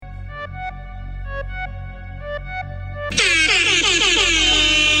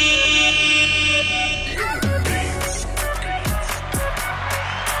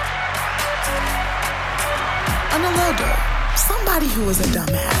a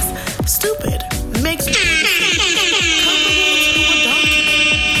dumbass. Stupid. Makes me comparable to a donkey.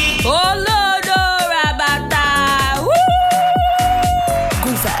 Oh, Lord, Rabata. Woo!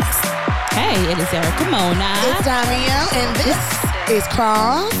 Goof ass. Hey, it is Erica Mona. It's Damio, and this is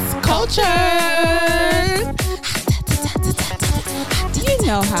CrossxCultured. You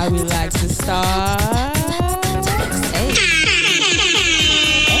know how we like to start. Hey.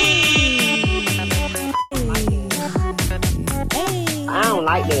 I don't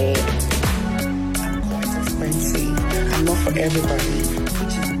like that. Quincy. I'm not for everybody.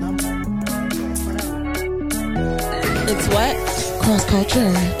 It's what?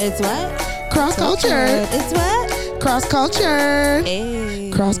 CrossxCultured. It's what? CrossxCultured. It's what? CrossxCultured. Hey.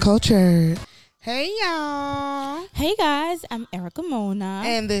 CrossxCultured. Hey, y'all. Hey, guys. I'm Erica Mona.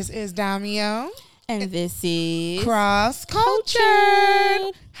 And this is Damio. And this is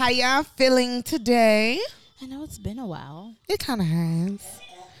CrossxCultured. How y'all feeling today? I know it's been a while. It kind of has.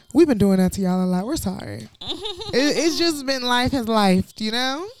 We've been doing that to y'all a lot. We're sorry. It's just been life has life, you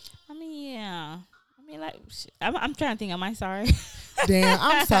know? I mean, yeah. I mean, like, I'm trying to think. Am I sorry? Damn,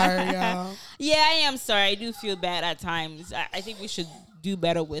 I'm sorry, y'all. Yeah, I am sorry. I do feel bad at times. I think we should do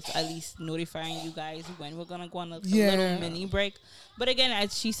better with at least notifying you guys when we're going to go on a little mini break. But again,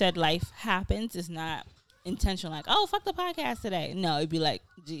 as she said, life happens. It's not intentional. Like, oh, fuck the podcast today. No, it'd be like,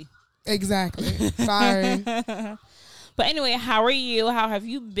 gee. Exactly. Sorry. But anyway, how are you? How have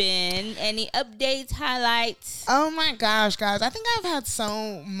you been? Any updates, highlights? Oh my gosh, guys. I think I've had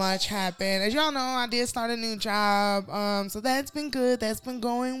so much happen. As y'all know, I did start a new job. So that's been good. That's been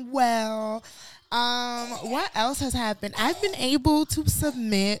going well. What else has happened? I've been able to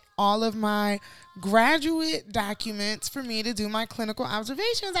submit all of my graduate documents for me to do my clinical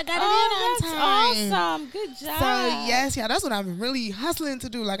observations. I got it in on time. That's awesome. Good job. So yes, yeah, that's what I've been really hustling to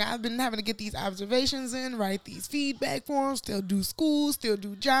do. Like, I've been having to get these observations in, write these feedback forms, still do school, still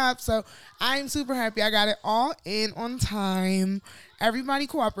do jobs. So I'm super happy I got it all in on time. Everybody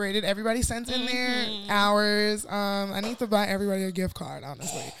cooperated. Everybody sent in their hours. I need to buy everybody a gift card,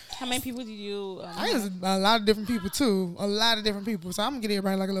 honestly. How many people did you? I was a lot of different people too. A lot of different people. So I'm gonna get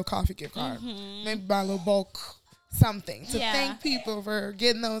everybody like a little coffee gift card. Maybe buy a little bulk something to thank people for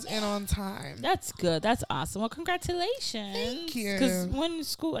getting those in on time. That's good. That's awesome. Well, congratulations. Thank you. Because when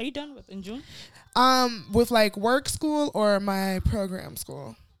school are you done with in June? With like work school or my program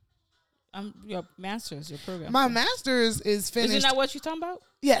school. Your master's, your program. My master's is finished. Isn't that what you're talking about?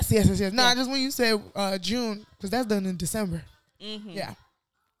 Yes. No, just when you said June, because that's done in December. Yeah.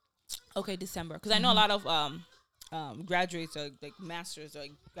 Okay, December. Because I know a lot of graduates are like masters are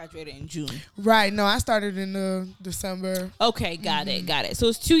graduated in June. Right. No, I started in December. Okay, got it. So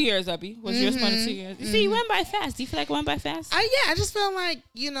it's 2 years, Abby. Was yours one 2 years? You see, you went by fast. Do you feel like it went by fast? I just feel like,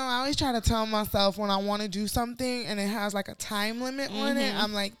 I always try to tell myself when I want to do something and it has like a time limit on it,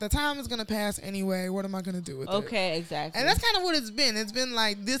 I'm like, the time is going to pass anyway. What am I going to do with it? Okay, exactly. And that's kind of what it's been. It's been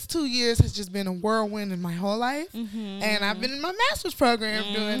like this 2 years has just been a whirlwind in my whole life. And I've been in my master's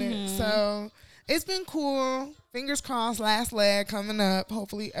program doing it. So it's been cool. Fingers crossed, last leg coming up.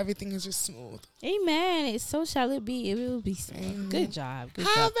 Hopefully everything is just smooth. Amen. So shall it be. It will be smooth. Good job.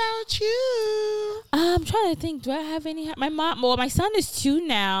 How about you? I'm trying to think. Do I have any? My mom. Well, my son is 2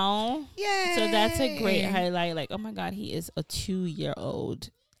 now. Yay. So that's a great highlight. Like, oh my God, he is a 2-year-old.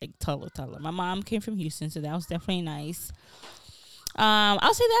 Like, taller. My mom came from Houston, so that was definitely nice.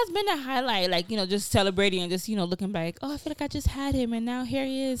 I'll say that's been a highlight, like, just celebrating and just, looking back, oh, I feel like I just had him and now here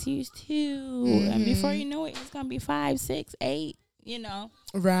he is, he's 2. And before you know it, he's going to be 5, 6, 8,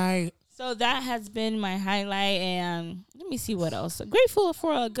 Right. So that has been my highlight. And let me see what else. Grateful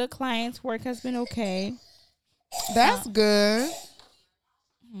for a good client's work has been okay. That's good.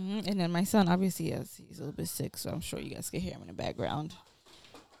 And then my son, obviously, he's a little bit sick, so I'm sure you guys can hear him in the background.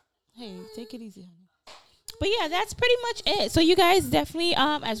 Hey, take it easy, honey. But yeah, that's pretty much it. So you guys definitely,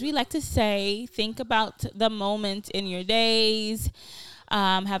 as we like to say, think about the moment in your days.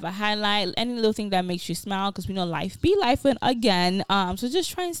 Have a highlight, any little thing that makes you smile, because we know life be life again. So just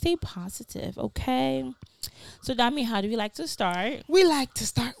try and stay positive, okay? So Dami, how do we like to start? We like to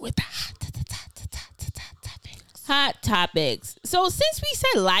start with the hot topics. So since we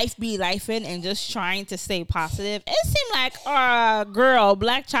said life be lifing and just trying to stay positive, it seemed like our girl,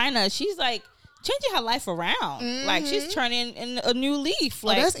 Black China, she's like changing her life around. Like, she's turning in a new leaf.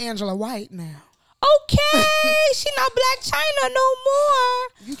 Like, that's Angela White now. Okay, she not Black China no more.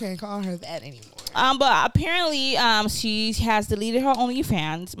 You can't call her that anymore. But apparently, she has deleted her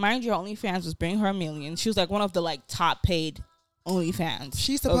OnlyFans. Mind you, her OnlyFans was bringing her $1 million. She was like one of the top paid OnlyFans.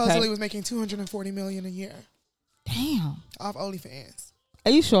 She supposedly was making $240 million a year. Damn. Off OnlyFans.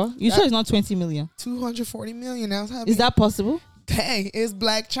 Are you sure? You sure it's not $20 million? $240 million. Is that possible? Hey, it's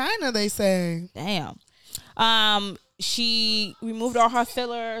Black China, they say. Damn. She removed all her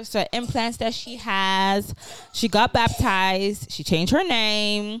fillers, the implants that she has. She got baptized. She changed her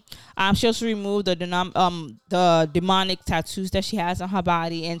name. She also removed the demonic tattoos that she has on her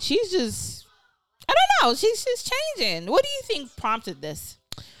body, and she's just, I don't know, she's just changing. What do you think prompted this?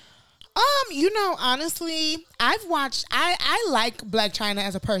 Honestly, I like Black China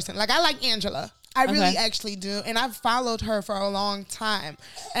as a person. Like, I like Angela. I really actually do. And I've followed her for a long time.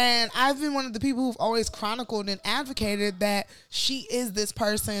 And I've been one of the people who've always chronicled and advocated that she is this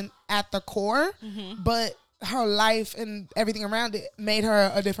person at the core, but her life and everything around it made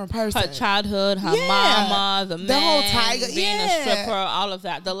her a different person. Her childhood, her mama, the whole Tyga, being a stripper, all of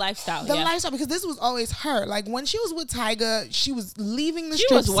that, the lifestyle. The lifestyle, because this was always her. Like, when she was with Tyga, she was leaving the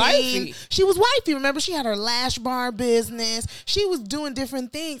strip scene. Wifey. She was wifey. Remember, she had her lash bar business. She was doing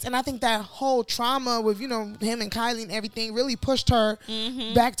different things. And I think that whole trauma with, him and Kylie and everything really pushed her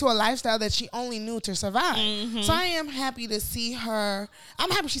back to a lifestyle that she only knew to survive. So I am happy to see her.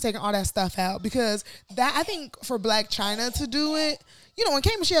 I'm happy she's taking all that stuff out, because I think for Black China to do it, when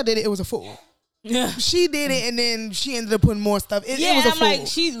K Michelle did it, it was a fool. Yeah, she did it, and then she ended up putting more stuff. It was a fool. Like,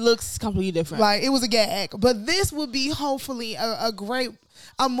 she looks completely different. Like, it was a gag, but this would be hopefully a great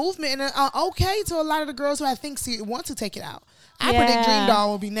movement and okay to a lot of the girls who I think want to take it out. I predict Dream Doll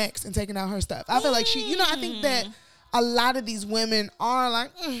will be next and taking out her stuff. I feel like I think that a lot of these women are like,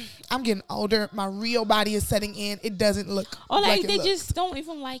 I'm getting older. My real body is setting in. It doesn't look like they it just don't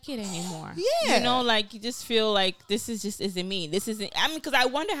even like it anymore. Yeah. Like, you just feel like this isn't me. This isn't, because I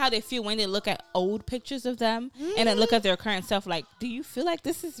wonder how they feel when they look at old pictures of them and then look at their current self. Like, do you feel like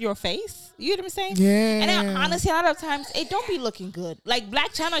this is your face? You know what I'm saying? Yeah. And then, honestly, a lot of times, it don't be looking good. Like,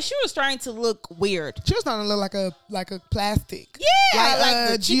 Black China, she was starting to look weird. She was starting to look like a plastic. Yeah.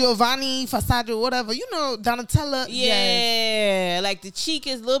 Like Giovanni Fassaggio, whatever. Donatella. Yeah, like the cheek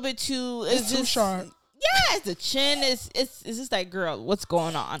is a little bit too. It's too sharp. Yeah, the chin is. It's just like, girl, what's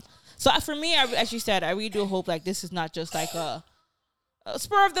going on? So for me, as you said, I really do hope like this is not just like a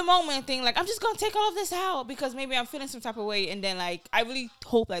spur of the moment thing. Like, I'm just gonna take all of this out because maybe I'm feeling some type of way, and then like I really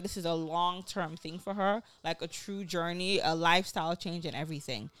hope like this is a long-term thing for her, like a true journey, a lifestyle change, and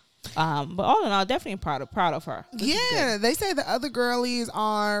everything. But all in all, definitely proud of her. They say the other girlies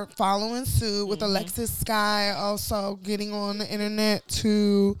are following suit with Alexis Sky also getting on the internet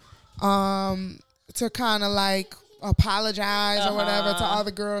to kind of like apologize or whatever to all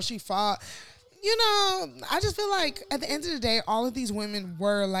the girls she fought. I just feel like at the end of the day, all of these women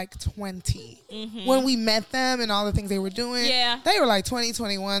were like 20 when we met them and all the things they were doing. Yeah, they were like 20,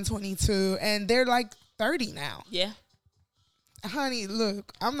 21, 22, and they're like 30 now. Yeah. Honey,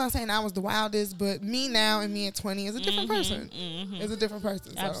 look, I'm not saying I was the wildest, but me now and me at 20 is a different person. It's a different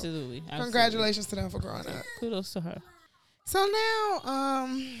person. So Absolutely. Congratulations to them for growing up. Kudos to her. So now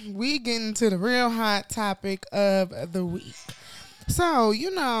we get into the real hot topic of the week. So,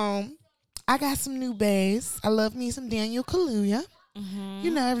 I got some new bass. I love me some Daniel Kaluuya.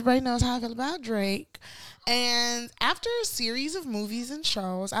 Everybody knows how I feel about Drake. And after a series of movies and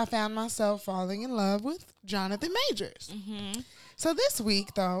shows, I found myself falling in love with Jonathan Majors. So this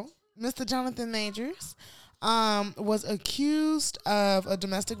week, though, Mr. Jonathan Majors was accused of a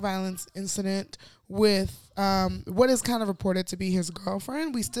domestic violence incident with what is kind of reported to be his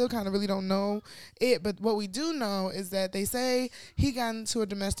girlfriend. We still kind of really don't know it, but what we do know is that they say he got into a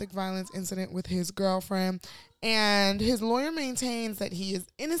domestic violence incident with his girlfriend, and his lawyer maintains that he is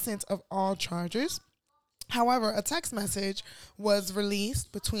innocent of all charges. However, a text message was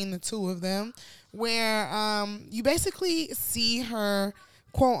released between the two of them where you basically see her,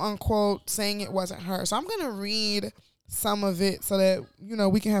 quote unquote, saying it wasn't her. So I'm going to read some of it so that,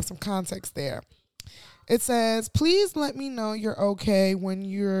 we can have some context there. It says, "Please let me know you're okay when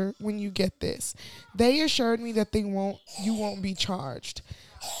you get this. They assured me that you won't be charged."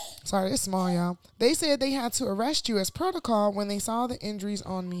 Sorry, it's small, y'all. "They said they had to arrest you as protocol when they saw the injuries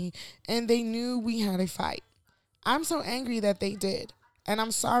on me and they knew we had a fight. I'm so angry that they did, and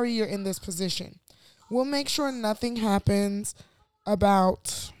I'm sorry you're in this position. We'll make sure nothing happens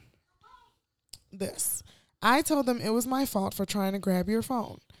about this. I told them it was my fault for trying to grab your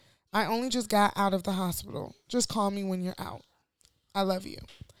phone. I only just got out of the hospital. Just call me when you're out. I love you."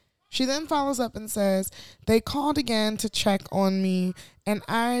 She then follows up and says, "They called again to check on me, and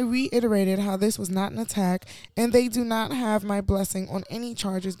I reiterated how this was not an attack, and they do not have my blessing on any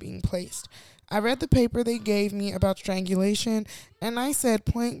charges being placed. I read the paper they gave me about strangulation, and I said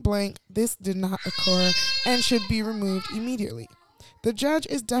point blank, this did not occur and should be removed immediately. The judge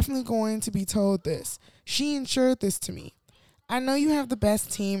is definitely going to be told this. She ensured this to me. I know you have the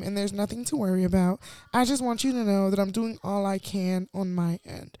best team and there's nothing to worry about. I just want you to know that I'm doing all I can on my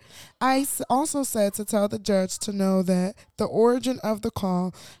end. I also said to tell the judge to know that the origin of the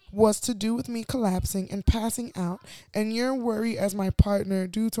call was to do with me collapsing and passing out, and your worry as my partner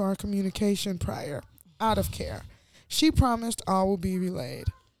due to our communication prior, out of care. She promised all will be relayed.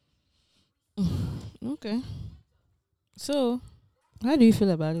 Okay. So, how do you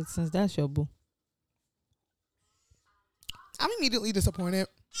feel about it since that's your boo? I'm immediately disappointed.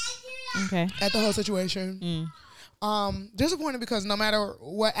 Okay. At the whole situation. Disappointed because no matter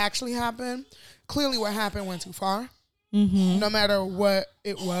what actually happened, clearly what happened went too far. No matter what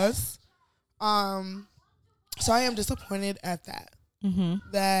it was. So I am disappointed at that.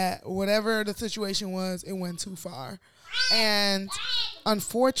 That whatever the situation was, it went too far. And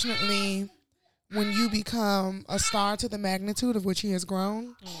unfortunately, when you become a star to the magnitude of which he has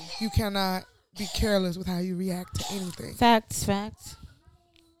grown, you cannot be careless with how you react to anything. Facts.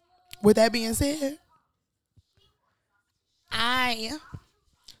 With that being said,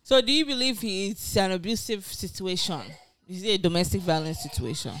 So do you believe it's an abusive situation? Is it a domestic violence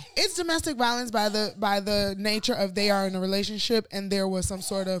situation? It's domestic violence by the nature of they are in a relationship and there was some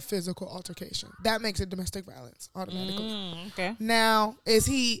sort of physical altercation. That makes it domestic violence automatically. Okay. Now, is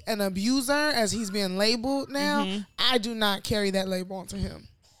he an abuser as he's being labeled now? I do not carry that label onto him.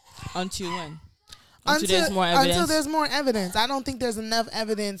 Until when? Until there's more evidence? Until there's more evidence. I don't think there's enough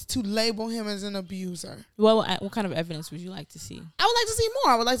evidence to label him as an abuser. What kind of evidence would you like to see? I would like to see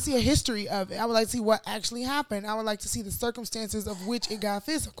more. I would like to see a history of it. I would like to see what actually happened. I would like to see the circumstances of which it got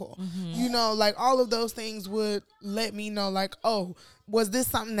physical. You know, like all of those things would let me know, like, oh, was this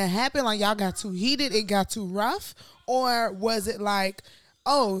something that happened? Like y'all got too heated, it got too rough? Or was it like,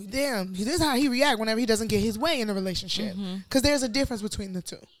 oh, damn, this is how he reacts whenever he doesn't get his way in a relationship? Because there's a difference between the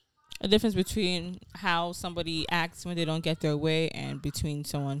two. A difference between how somebody acts when they don't get their way and between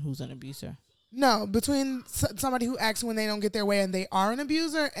someone who's an abuser? No, between somebody who acts when they don't get their way and they are an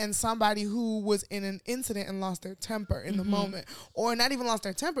abuser and somebody who was in an incident and lost their temper in the moment. Or not even lost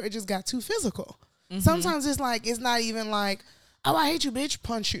their temper, it just got too physical. Sometimes it's like, it's not even like, oh, I hate you, bitch,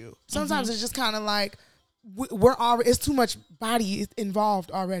 punch you. Sometimes it's just kind of like, we're already, it's too much body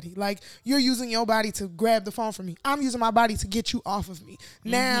involved already. Like you're using your body to grab the phone from me. I'm using my body to get you off of me.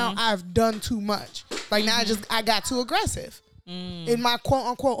 Now I've done too much. Like now I got too aggressive. In my quote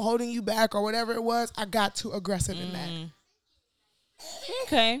unquote holding you back or whatever it was, I got too aggressive in that.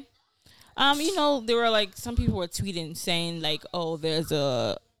 Okay. You know, there were like some people were tweeting saying like, oh, there's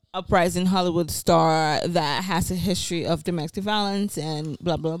a uprising Hollywood star that has a history of domestic violence and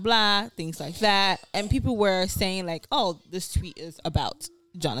blah blah blah, things like that, and people were saying like, oh, this tweet is about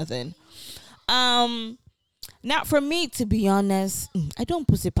Jonathan. Now for me, to be honest, I don't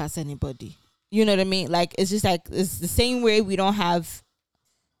push it past anybody. You know what I mean? Like it's just like, it's the same way we don't have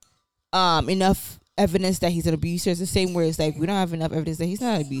enough evidence that he's an abuser. It's the same way it's like we don't have enough evidence that he's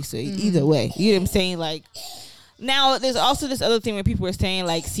not an abuser. Either way, you know what I'm saying? Like, now, there's also this other thing where people are saying,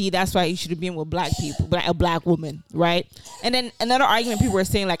 like, see, that's why you should have been with black people, a black woman, right? And then another argument, people are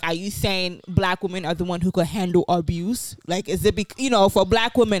saying, like, are you saying black women are the one who could handle abuse? Like, is it, for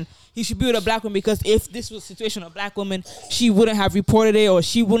black women, he should be with a black woman because if this was a situation of a black woman, she wouldn't have reported it or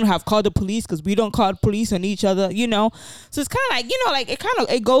she wouldn't have called the police because we don't call the police on each other, you know? So it's kind of like,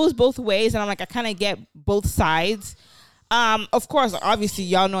 it goes both ways. And I'm like, I kind of get both sides. Of course, obviously,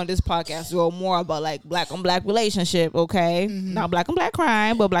 y'all know on this podcast we're more about like black on black relationship, okay? Not black on black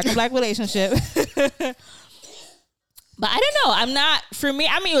crime, but black on black relationship. But I don't know. I'm not, for me,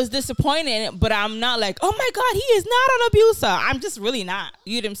 I mean, it was disappointing, but I'm not like, oh my God, he is not an abuser. I'm just really not.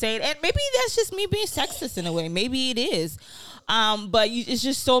 You know what I'm saying? And maybe that's just me being sexist in a way. Maybe it is. But it's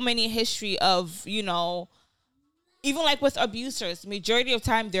just so many history of, you know, even like with abusers, majority of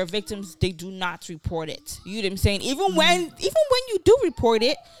time their victims, they do not report it. You know what I'm saying? Even when you do report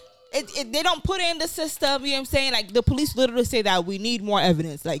it, they don't put it in the system. You know what I'm saying? Like the police literally say that we need more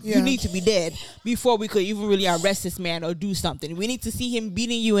evidence. Like you need to be dead before we could even really arrest this man or do something. We need to see him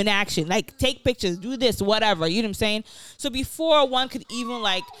beating you in action. Like take pictures, do this, whatever. You know what I'm saying? So before one could even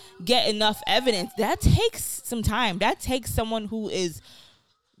like get enough evidence, that takes some time. That takes someone who is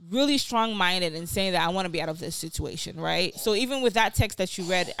really strong-minded and saying that I want to be out of this situation, right? So even with that text that you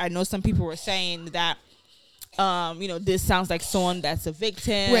read, I know some people were saying that, you know, this sounds like someone that's a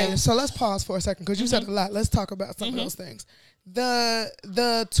victim. Wait, so let's pause for a second because you said a lot. Let's talk about some of those things. The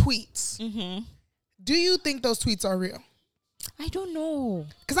tweets. Do you think those tweets are real? I don't know.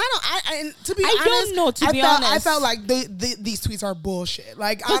 Because to be honest, I don't know. I felt like these tweets are bullshit.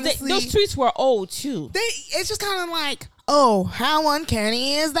 Like honestly, those tweets were old too. It's just kind of like, oh, how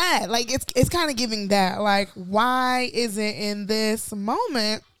uncanny is that? Like, it's kind of giving that. Like, why is it in this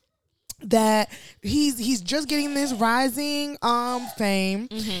moment that he's just getting this rising fame,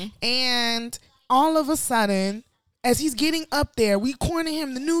 and all of a sudden, as he's getting up there, we corner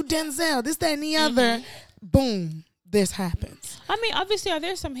him, the new Denzel, this, that, and the other, boom, this happens. I mean, obviously, are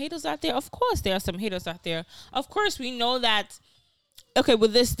there some haters out there? Of course, there are some haters out there. Of course, we know that, okay,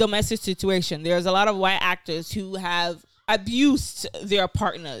 with this domestic situation, there's a lot of white actors who have abused their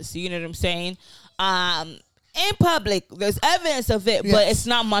partners. You know what I'm saying? In public, there's evidence of it, but it's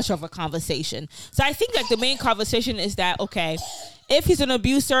not much of a conversation. So I think like the main conversation is that, okay, if he's an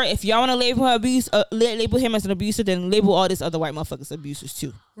abuser, if y'all want to label him as an abuser, then label all these other white motherfuckers abusers too.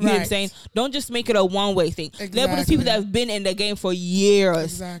 You know what I'm saying? Don't just make it a one-way thing. Exactly. Label these people that have been in the game for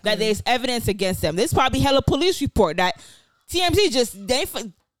years, that there's evidence against them. There's probably hella police report that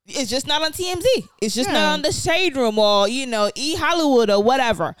TMZ it's just not on TMZ. It's just not on the Shade Room or, E! Hollywood or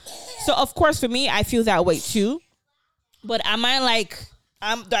whatever. So, of course, for me, I feel that way too. But am I like,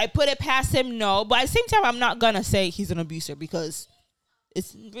 do I put it past him? No. But at the same time, I'm not going to say he's an abuser because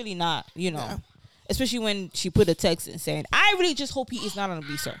it's really not, Especially when she put a text in saying, I really just hope he is not an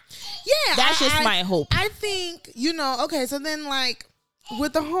abuser. Yeah. That's just my hope. I think, okay, so then like,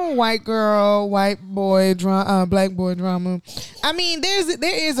 with the whole white girl, white boy, black boy drama, I mean, there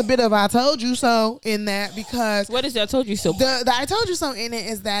is a bit of I told you so in that, because what is that I told you so? The I told you so in it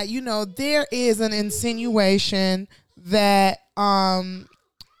is that there is an insinuation that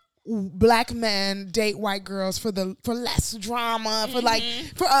black men date white girls for less drama, for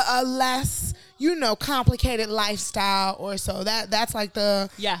a less complicated lifestyle or so. That's like the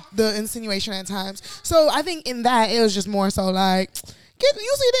insinuation at times. So I think in that it was just more so like,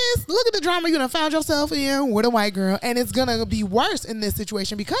 you see this? Look at the drama you done found yourself in with a white girl, and it's gonna be worse in this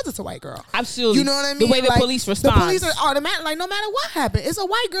situation because it's a white girl. Absolutely, you know what I mean? The way the police respond, the police are automatic. Like no matter what happened, it's a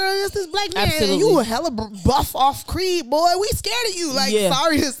white girl. It's this black man. Absolutely. And you a hella buff off Creed, boy. We scared of you. Like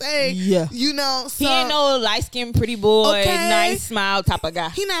sorry to say, So, he ain't no light skinned pretty boy, nice smile type of guy.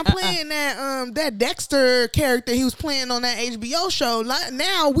 He not playing that Dexter character he was playing on that HBO show.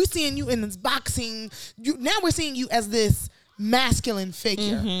 Now we seeing you in this boxing. Now we're seeing you as this masculine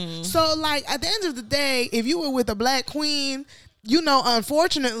figure. So like at the end of the day, if you were with a black queen,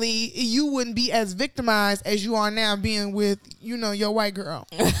 unfortunately you wouldn't be as victimized as you are now being with your white girl.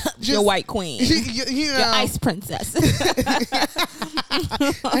 Your white queen. Your ice princess.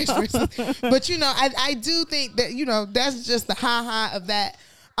 Ice princess. But I do think that that's just the high of that.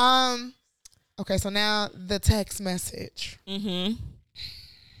 Okay, so now the text message.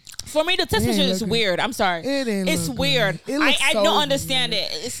 For me, the text message is weird. I'm sorry. It's weird. I don't understand it.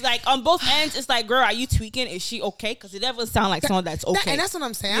 It's like on both ends, it's like, girl, are you tweaking? Is she okay? Because it doesn't sound like someone that's okay. And that's what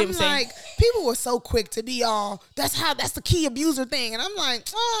I'm saying. I'm like, people were so quick to be all, that's the key abuser thing. And I'm like,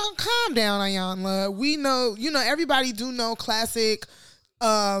 oh, calm down, Ayanla. We know, everybody do know classic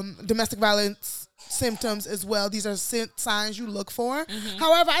domestic violence symptoms as well. These are signs you look for.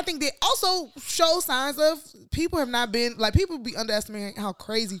 However, I think they also show signs of people have not been like, people be underestimating how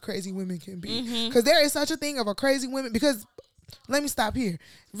crazy women can be, because there is such a thing of a crazy woman. Because let me stop here.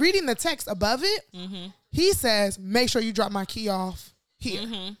 Reading the text above it, he says, make sure you drop my key off here.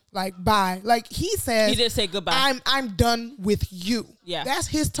 Like, bye. Like he says, he did say goodbye. I'm done with you. Yeah, that's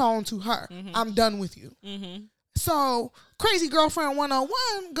his tone to her. I'm done with you. So crazy girlfriend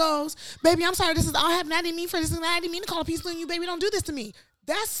 101 goes, baby, I'm sorry, this is all happening. I didn't mean for this, and I didn't mean to call peace on you, baby. Don't do this to me.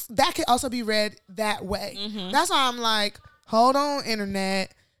 That could also be read that way. That's why I'm like, hold on,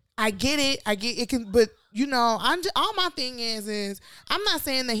 internet. I get it can, but all my thing is I'm not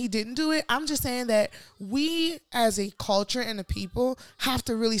saying that he didn't do it. I'm just saying that we as a culture and a people have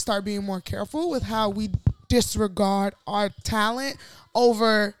to really start being more careful with how we disregard our talent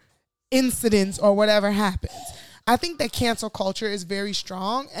over incidents or whatever happens. I think that cancel culture is very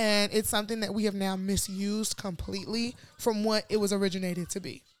strong, and it's something that we have now misused completely from what it was originated to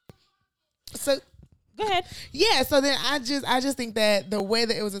be. So go ahead. Yeah, so then I just think that the way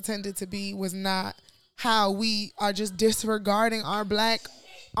that it was intended to be was not how we are just disregarding our black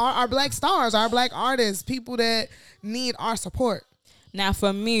stars, our black artists, people that need our support. Now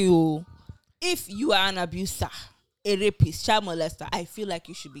for me, if you are an abuser, a rapist, child molester, I feel like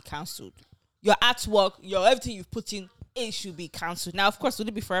you should be cancelled. Your artwork, everything you've put in, it should be cancelled. Now, of course, would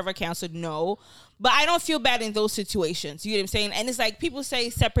it be forever cancelled? No. But I don't feel bad in those situations. You know what I'm saying? And it's like people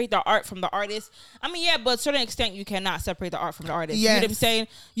say separate the art from the artist. I mean, yeah, but to a certain extent, you cannot separate the art from the artist. Yes. You know what I'm saying?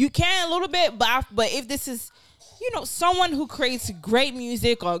 You can a little bit, but if this is, someone who creates great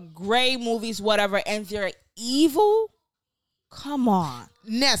music or great movies, whatever, and they're evil, Come on.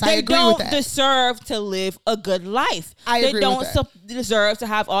 Yes, I agree with that. They don't deserve to live a good life. I agree They with don't deserve to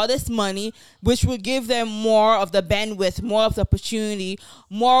have all this money, which will give them more of the bandwidth, more of the opportunity,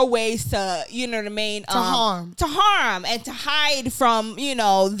 more ways to, you know what I mean? To harm. To harm and to hide from, you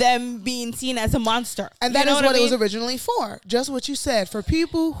know, them being seen as a monster. And that is what it was originally for. Just what you said. For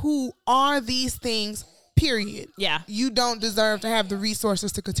people who are these things, period. Yeah. You don't deserve to have the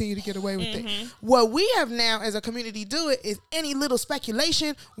resources to continue to get away with it. What we have now as a community do it is any little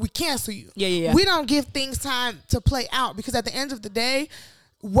speculation, we cancel you. Yeah. We don't give things time to play out because at the end of the day,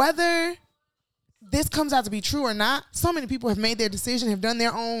 whether this comes out to be true or not, so many people have made their decision, have done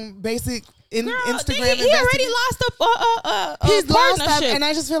their own basic Instagram. He already lost a He's lost partnership. that, and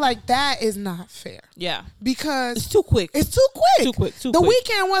I just feel like that is not fair. Yeah, because it's too quick. The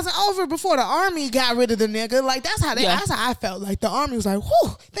weekend wasn't over before the army got rid of the nigga. Like that's how I felt. Like the army was like,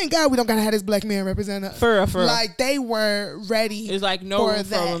 "Whew, thank God we don't gotta have this black man represent us." For like they were ready. It's like no room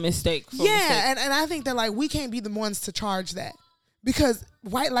for a mistake. And I think that like we can't be the ones to charge that. Because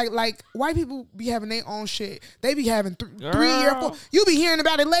white people be having their own shit. They be having 3 year, 4. You be hearing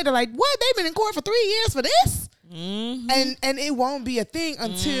about it later. Like what? They've been in court for 3 years for this, and it won't be a thing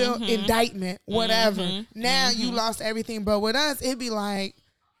until indictment, whatever. Now you lost everything. But with us, it'd be like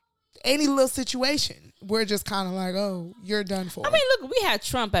any little situation. We're just kind of like, oh, you're done for. I mean, look, we had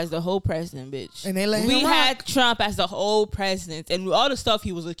Trump as the whole president, bitch. And they let him We rock. had Trump as the whole president. And all the stuff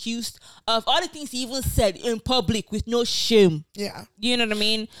he was accused of, all the things he even said in public with no shame. Yeah. You know what I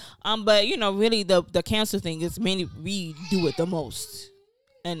mean? But, you know, really the cancer thing is mainly we do it the most.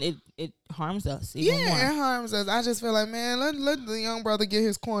 And it harms us even more. It harms us. I just feel like, man, let the young brother get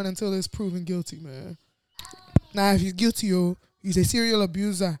his coin until it's proven guilty, man. Now, if he's guilty, he's a serial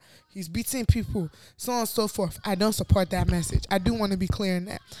abuser. He's beating people, so on and so forth. I don't support that message. I do want to be clear in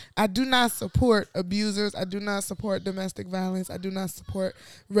that. I do not support abusers. I do not support domestic violence. I do not support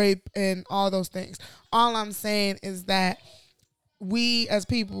rape and all those things. All I'm saying is that we as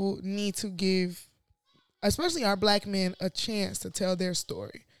people need to give, especially our black men, a chance to tell their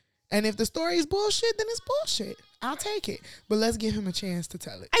story. And if the story is bullshit, then it's bullshit. I'll take it. But let's give him a chance to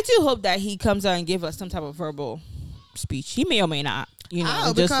tell it. I do hope that he comes out and give us some type of verbal speech. He may or may not. You know,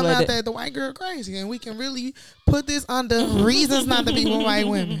 I'll become out there the white girl crazy, and we can really put this under reasons not to be with white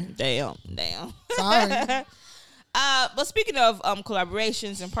women. Damn. Sorry. But speaking of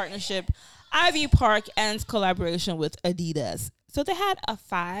collaborations and partnership, Ivy Park ends collaboration with Adidas. So they had a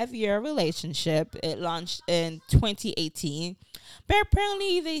 5-year relationship. It launched in 2018. But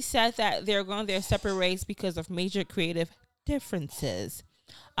apparently they said that they're going their separate ways because of major creative differences.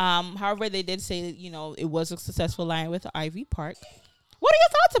 However, they did say that, you know, it was a successful line with Ivy Park. What are your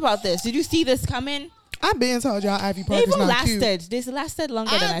thoughts about this? Did you see this coming? I've been told y'all Ivy Park is not cute. This lasted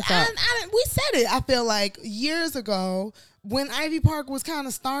longer than I thought. We said it. I feel like years ago when Ivy Park was kind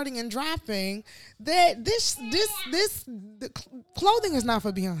of starting and dropping, that the clothing is not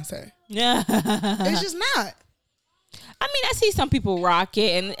for Beyonce. Yeah, it's just not. I mean, I see some people rock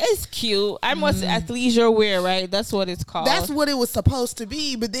it, and it's cute. I must athleisure wear, right? That's what it's called. That's what it was supposed to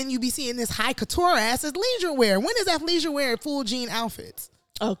be, but then you be seeing this high couture ass as leisure wear. When is athleisure wear full jean outfits?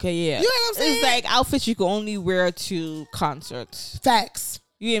 Okay, yeah. You know what I'm saying? It's like outfits you can only wear to concerts. Facts.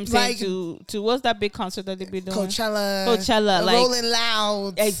 You know what I'm saying? To what's that big concert that they be doing? Coachella, like Rolling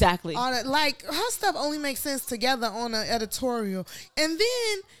Loud. Exactly. All that, like her stuff only makes sense together on an editorial. And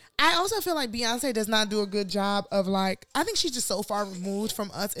then I also feel like Beyonce does not do a good job of like, I think she's just so far removed from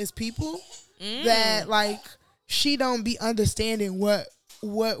us as people that like she don't be understanding what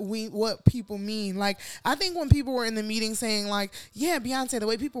people mean. Like I think when people were in the meeting saying like, yeah, Beyonce, the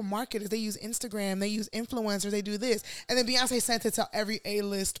way people market is they use Instagram, they use influencers, they do this, and then Beyonce sent it to every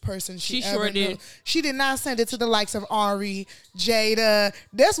A-list person she ever sure knew. did. She did not send it to the likes of Ari, Jada.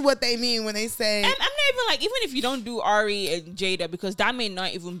 That's what they mean when they say. And I'm not even like, even if you don't do Ari and Jada, because that may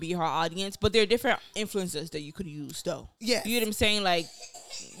not even be her audience, but there are different influencers that you could use though. Yeah, you know what I'm saying? Like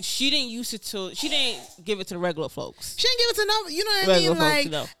she didn't give it to the regular folks. She didn't give it to no, you know what I mean?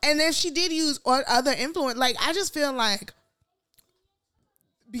 Like, and if she did use other influence, like I just feel like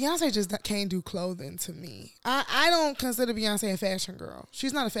Beyonce just can't do clothing to me. I don't consider Beyonce a fashion girl.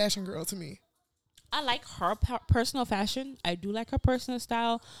 She's not a fashion girl to me. I like her personal fashion. I do like her personal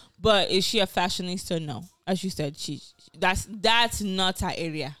style, but is she a fashionista? No. As you said, that's not her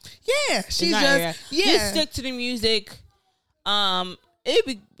area. Yeah, she's just area. Just stick to the music.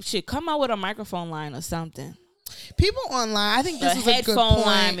 Should come out with a microphone line or something. People online, I think this is a good point. Headphone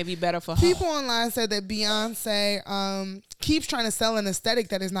line may be better for her. People online said that Beyonce keeps trying to sell an aesthetic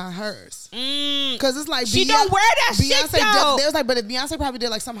that is not hers. Because it's like she don't wear that Beyonce shit though. There's like, but if Beyonce probably did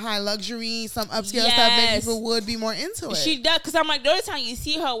like some high luxury, some upscale stuff, maybe people would be more into it. She does, because I'm like, the only time you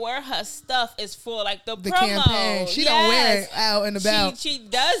see her wear her stuff is for like the promo. Campaign. She don't wear it out and about. She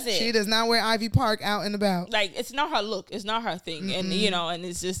does it. She does not wear Ivy Park out and about. Like, it's not her look. It's not her thing. And you know, and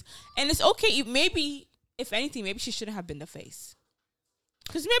it's just, and it's okay. Maybe, if anything, maybe she shouldn't have been the face.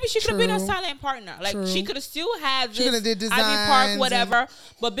 Because maybe she could have been a silent partner. Like, she could have still had this Ivy Park, whatever,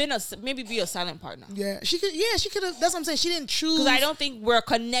 but maybe be a silent partner. Yeah, she could. Yeah, she could have. That's what I'm saying. She didn't choose. Because I don't think we're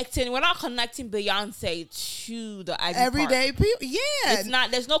not connecting Beyonce to the Ivy Park. Everyday people. Yeah. It's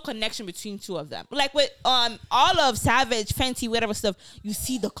not, there's no connection between two of them. Like with all of Savage, Fenty, whatever stuff, you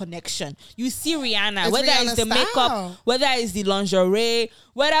see the connection. You see Rihanna, it's whether Rihanna's it's the style. makeup, whether it's the lingerie,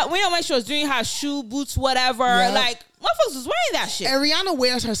 when she was doing her shoe, boots, whatever, like, motherfuckers was wearing that shit. And Rihanna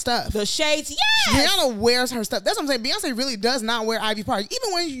wears her stuff. The shades, yes. Rihanna wears her stuff. That's what I'm saying. Beyonce really does not wear Ivy Park.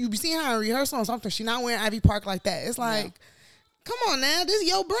 Even when you be seeing her in rehearsal or something, she's not wearing Ivy Park like that. It's like, come on now, this is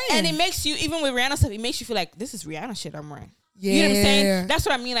your brand. And it makes you, even with Rihanna stuff, it makes you feel like, this is Rihanna shit I'm wearing. Yeah. You know what I'm saying? That's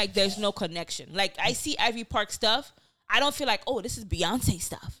what I mean. Like, there's no connection. Like, I see Ivy Park stuff, I don't feel like, oh, this is Beyonce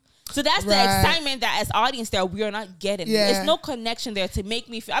stuff. So that's the excitement that as audience there we are not getting. There's no connection there to make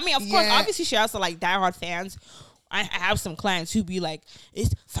me feel. I mean, of course, obviously she has to like diehard fans. I have some clients who be like,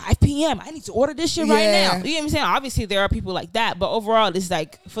 it's 5 p.m. I need to order this shit right now. You know what I'm saying? Obviously there are people like that, but overall it's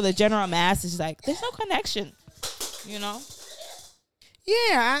like for the general mass, it's like there's no connection. You know?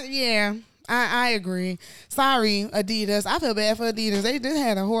 I agree. Sorry, Adidas. I feel bad for Adidas. They just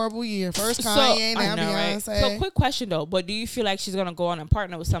had a horrible year. First Kanye, now Beyonce. Right? So quick question though, but do you feel like she's gonna go on and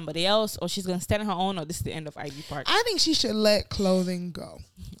partner with somebody else, or she's gonna stand on her own, or this is the end of Ivy Park? I think she should let clothing go.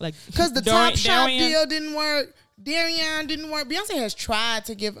 Like, because the Topshop deal didn't work. Darian didn't work. Beyonce has tried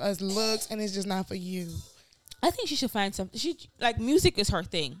to give us looks, and it's just not for you. I think she should find something. Like, music is her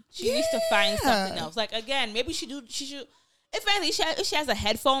thing. She needs to find something else. Like, again, maybe she should. If anything, if she has a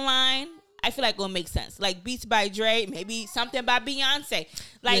headphone line, I feel like it will make sense. Like Beats by Dre, maybe something by Beyonce.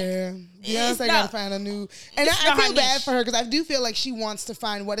 Like, Beyonce got to find a new. And I feel bad for her because I do feel like she wants to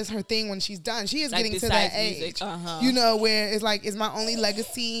find what is her thing when she's done. She is like getting to that age, you know, where it's like, is my only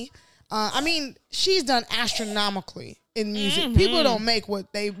legacy. I mean, she's done astronomically in music. People don't make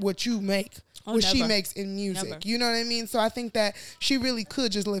what you make. What she makes in music. Never. You know what I mean? So I think that she really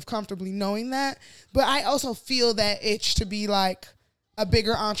could just live comfortably knowing that. But I also feel that itch to be like a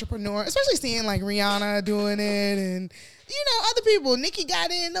bigger entrepreneur, especially seeing like Rihanna doing it and, you know, other people. Nicki got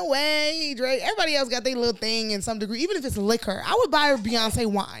in the way. Drake, everybody else got their little thing in some degree. Even if it's liquor, I would buy a Beyonce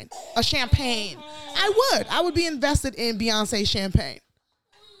wine, a champagne. I would be invested in Beyonce champagne.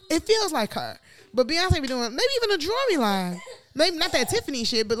 It feels like her. But Beyonce be doing maybe even a jewelry line. Maybe not that Tiffany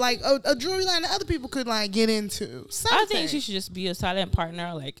shit, but like a jewelry line that other people could like get into. Something. I think she should just be a silent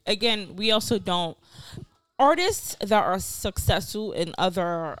partner. Like, again, we also don't. Artists that are successful in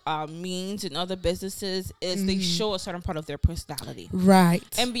other means and other businesses is they show a certain part of their personality. Right.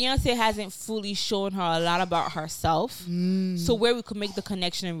 And Beyonce hasn't fully shown her a lot about herself. So where we could make the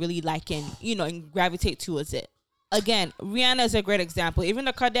connection and really like and gravitate towards it. Again, Rihanna is a great example. Even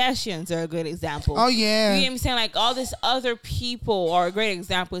the Kardashians are a great example. Oh, yeah. You know what I'm saying? Like, all these other people are a great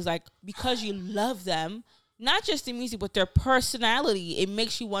example. It's like, because you love them, not just the music, but their personality, it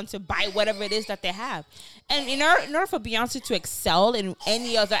makes you want to buy whatever it is that they have. And in order for Beyonce to excel in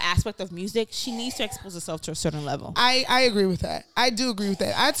any other aspect of music, she needs to expose herself to a certain level. I agree with that. I do agree with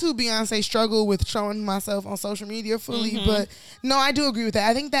that. I, too, Beyonce, struggle with showing myself on social media fully. But, no, I do agree with that.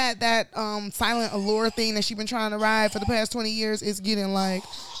 I think that silent allure thing that she's been trying to ride for the past 20 years is getting like,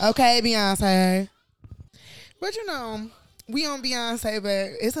 okay, Beyonce. But, you know, we on Beyonce,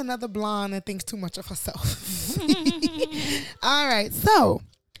 but it's another blonde that thinks too much of herself. All right, so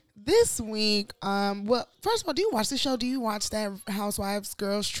this week, well, first of all, do you watch the show? Do you watch that Housewives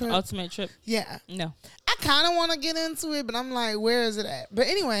Girls Trip? Ultimate Trip? Yeah. No. I kind of want to get into it, but I'm like, where is it at? But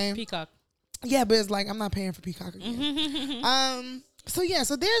anyway. Peacock. Yeah, but it's like, I'm not paying for Peacock again. So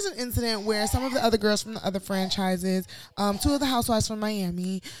there's an incident where some of the other girls from the other franchises, two of the housewives from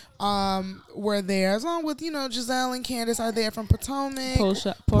Miami, were there, along with, Giselle and Candace are there from Potomac.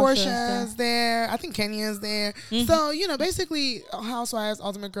 Portia's there. I think Kenya's there. So, basically, Housewives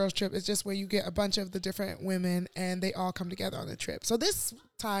Ultimate Girls Trip is just where you get a bunch of the different women and they all come together on the trip. So this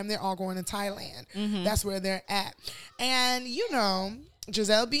time they're all going to Thailand. That's where they're at. And,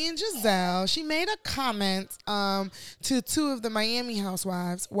 Giselle being Giselle, she made a comment to two of the Miami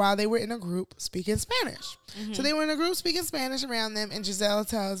housewives while they were in a group speaking Spanish. Mm-hmm. So they were in a group speaking Spanish around them, and Giselle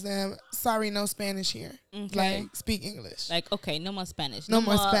tells them, sorry, no Spanish here. Okay. Like, speak English. Like, okay, no more Spanish. No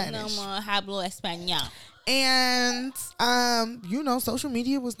more Spanish. No more hablo español. And, social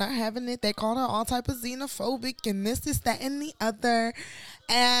media was not having it. They called her all type of xenophobic and this, that, and the other.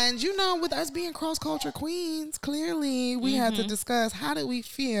 And, with us being cross-culture queens, clearly we had to discuss how did we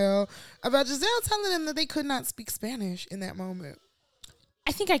feel about Giselle telling them that they could not speak Spanish in that moment.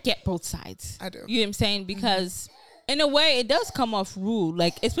 I think I get both sides. I do. You know what I'm saying? Because in a way, it does come off rude.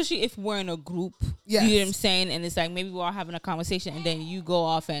 Like, especially if we're in a group. Yes. You know what I'm saying? And it's like, maybe we're all having a conversation and then you go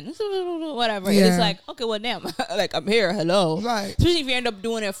off and whatever. Yeah. And it's like, okay, well, damn. Like, I'm here. Hello. Right. Especially if you end up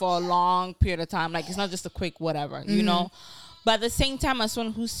doing it for a long period of time. Like, it's not just a quick whatever, you know? But at the same time, as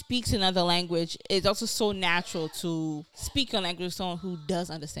someone who speaks another language, it's also so natural to speak a language with someone who does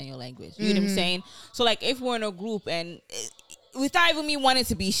understand your language. You know what I'm saying? So, like, if we're in a group and without even me wanting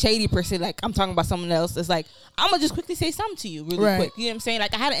to be shady per se, like, I'm talking about someone else, it's like, I'm going to just quickly say something to you really quick. You know what I'm saying?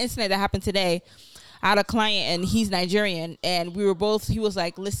 Like, I had an incident that happened today. I had a client, and he's Nigerian, and he was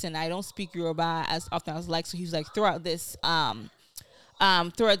like, listen, I don't speak Yoruba as often as I like. So he was like, throughout this,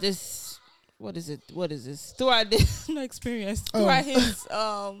 what is this? Throughout this experience, throughout his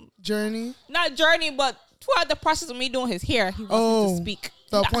journey, not journey, but throughout the process of me doing his hair, he wants me to speak.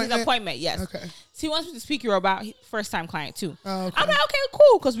 His appointment, yes. Okay. So he wants me to speak Yoruba. First time client too. Oh, okay. I'm like, okay,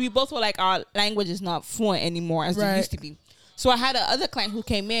 cool, because we both were like, our language is not fluent anymore as it used to be. So I had another client who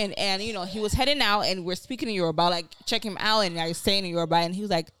came in, and he was heading out, and we're speaking in Yoruba, like check him out, and I was saying in Yoruba, and he was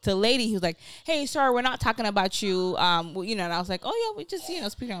like, to the lady, he was like, hey, sorry, we're not talking about you, and I was like, oh yeah, we just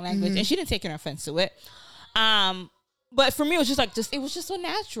speaking our language, and she didn't take an offense to it, but for me, it was it was just so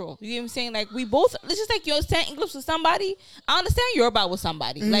natural. You know what I'm saying? Like, we both, it's just like you understand English with somebody, I understand Yoruba with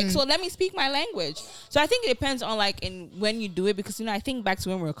somebody. Like, so let me speak my language. So I think it depends on when you do it, because I think back to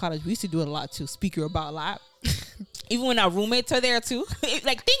when we were in college, we used to do it a lot too, speak Yoruba a lot. Even when our roommates are there too.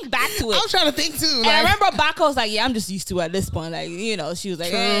 Like, think back to it. I was trying to think too. And I remember Bako was like, yeah, I'm just used to it at this point. Like, she was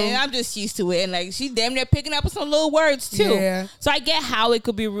like, I'm just used to it. And like, she damn near picking up some little words too. Yeah. So I get how it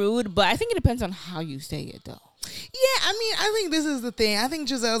could be rude, but I think it depends on how you say it though. Yeah, I think this is the thing. I think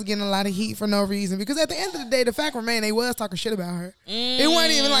Giselle's getting a lot of heat for no reason, because at the end of the day, the fact remains they was talking shit about her. It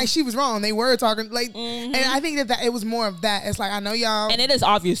wasn't even like she was wrong. They were talking and I think that it was more of that. It's like, I know y'all, and it is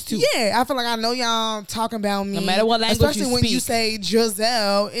obvious too. Yeah, I feel like I know y'all talking about me, no matter what language especially you when speak. you say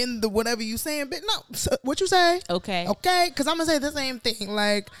Giselle in the whatever you saying. But no, what you say? Okay, because I'm gonna say the same thing.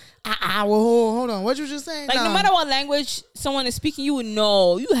 Like, well, hold on, what you just saying? Like, no matter what language someone is speaking, you would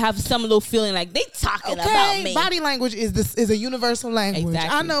know, you have some little feeling like they talking about me. Body language is a universal language.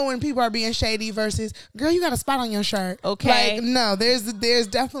 Exactly. I know when people are being shady versus, girl, you got a spot on your shirt. Okay. Like, no, there's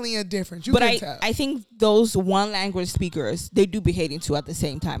definitely a difference. You can tell. I think those one language speakers, they do be hating too at the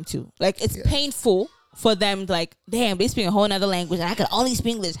same time too. Like, it's painful for them, like, damn, they speak a whole other language and I can only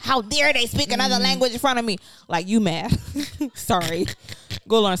speak English. How dare they speak another language in front of me? Like, you mad. Sorry.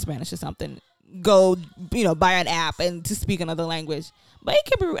 Go learn Spanish or something. Go, buy an app and to speak another language. But it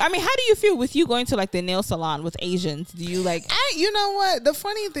can be, how do you feel with you going to like the nail salon with Asians? Do you like... You know what? The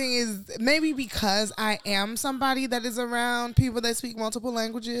funny thing is, maybe because I am somebody that is around people that speak multiple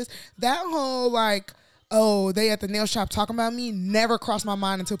languages, that whole like, oh, they at the nail shop talking about me never crossed my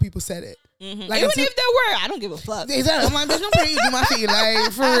mind until people said it. Like, even if they were, I don't give a fuck. Exactly. I'm like, bitch, I'm paying you to do my feet.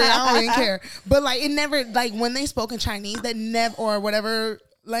 Like, for real, I don't even care. But like, it never, like, when they spoke in Chinese, that never, or whatever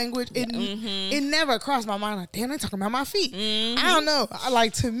language, it never crossed my mind. Like, damn, they talking about my feet. I don't know.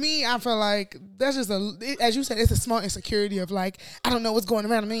 To me, I feel like that's just as you said, it's a small insecurity of like, I don't know what's going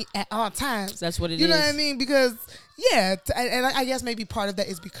around me at all times. That's what it is. You know what I mean? Because and I guess maybe part of that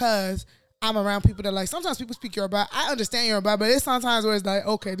is because I'm around people that, like, sometimes people speak Yoruba. I understand Yoruba, but it's sometimes where it's like,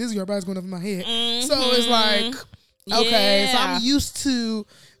 okay, this Yoruba is going over my head. So it's like, okay, so I'm used to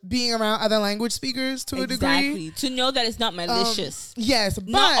being around other language speakers to a degree. To know that it's not malicious. Yes, but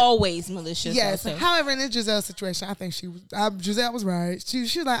not always malicious. Yes. However, in this Giselle situation, I think Giselle was right. She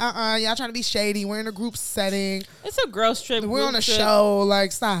was like, y'all trying to be shady. We're in a group setting. It's a girls trip. We're on a show.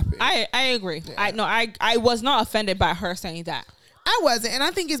 Like, stop it. I agree. Yeah. I was not offended by her saying that. I wasn't, and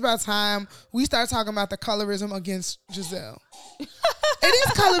I think it's about time we start talking about the colorism against Giselle. It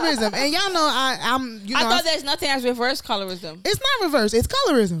is colorism, and y'all know I'm. I thought there's nothing as reverse colorism. It's not reverse. It's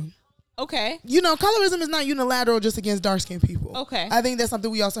colorism. Okay. Colorism is not unilateral just against dark-skinned people. Okay. I think that's something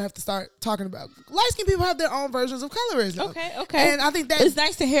we also have to start talking about. Light-skinned people have their own versions of colorism. Okay. And I think that it's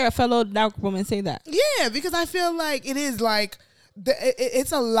nice to hear a fellow dark woman say that. Yeah, because I feel like it is like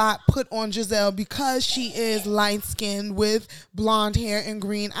it's a lot put on Giselle because she is light skinned with blonde hair and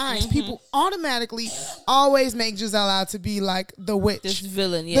green eyes. People automatically always make Giselle out to be like the witch, this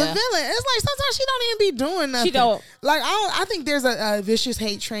villain. the villain. It's like sometimes she don't even be doing nothing. She don't. Like I think there's a vicious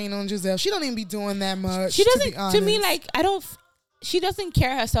hate train on Giselle. She don't even be doing that much. She doesn't. To me, like she doesn't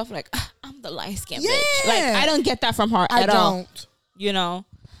carry herself like I'm the light skinned Yeah. bitch. Like I don't get that from her at all. don't. You know.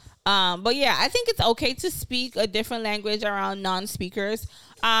 But yeah, I think it's okay to speak a different language around non-speakers.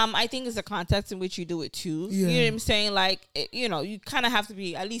 I think it's the context in which you do it too. Yeah. You know what I'm saying? Like, you know, you kind of have to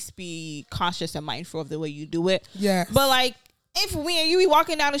be at least be conscious and mindful of the way you do it. Yeah. But like, if we and you be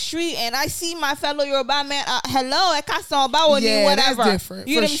walking down the street and I see my fellow Yoruba man, hello, whatever. That's different.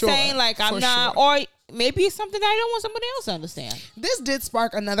 You know for what sure. I'm saying? Like, I'm For not, sure. or maybe it's something that I don't want somebody else to understand. This did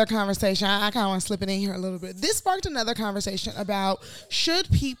spark another conversation. I kind of want to slip it in here a little bit. This sparked another conversation about should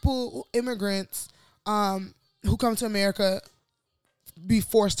immigrants who come to America be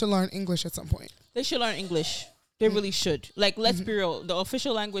forced to learn English at some point? They should learn English. They really should. Like, let's be real. The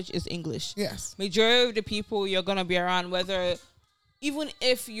official language is English. Yes. Majority of the people you're going to be around, whether, even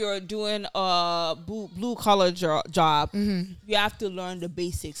if you're doing a blue collar job, you have to learn the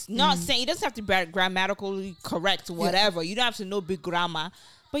basics. Not saying it doesn't have to be grammatically correct, whatever. You don't have to know big grammar.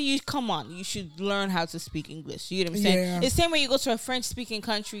 But come on, you should learn how to speak English. You know what I'm saying? Yeah. It's the same when you go to a French speaking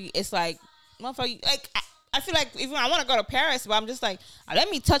country. It's like, motherfucker, like, I feel like even I want to go to Paris, but I'm just like, let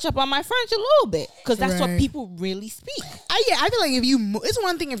me touch up on my French a little bit because that's what people really speak. I feel like if you, it's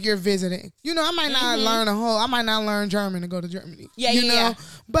one thing if you're visiting. You know, I might not I might not learn German to go to Germany. You know?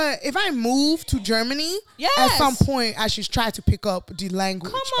 But if I move to Germany, at some point I should try to pick up the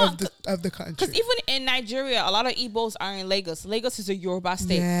language of the country. Because even in Nigeria, a lot of Igbos are in Lagos. Lagos is a Yoruba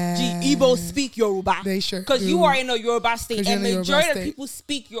state. Yeah. Igbos speak Yoruba. They sure Because do. you are in a Yoruba state, and you're in a majority Yoruba of state. people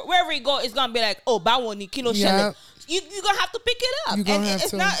speak wherever you go. It's gonna be like, oh, bawoni kilo shele. You're gonna have to pick it up, and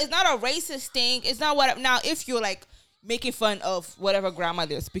it's not a racist thing. It's not what now. If you're like making fun of whatever grammar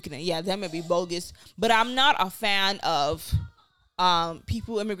they're speaking in, that may be bogus. But I'm not a fan of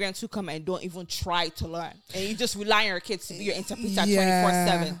immigrants who come and don't even try to learn, and you just rely on your kids to be your interpreter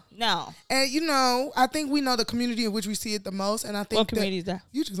 24/7. No. And you know, I think we know the community in which we see it the most, and I think What community is that?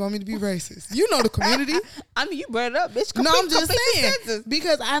 You just want me to be racist. You know the community. I mean, you brought it up, bitch. No, I'm just saying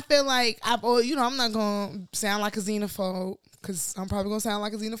because I feel like I'm not gonna sound like a xenophobe because I'm probably gonna sound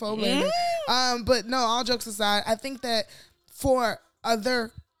like a xenophobe later. But no, all jokes aside, I think that for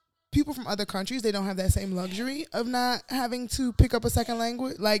other people from other countries, they don't have that same luxury of not having to pick up a second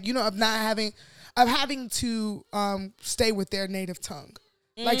language, like of having to stay with their native tongue.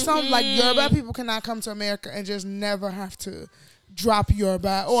 Like some Yoruba people cannot come to America and just never have to drop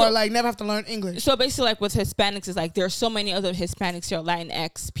Yoruba or never have to learn English. So basically, like with Hispanics, it's like there's so many other Hispanics here,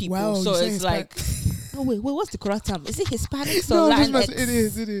 Latinx people. Wow, so it's like, oh wait, what's the correct term? Is it Hispanics or Latinx?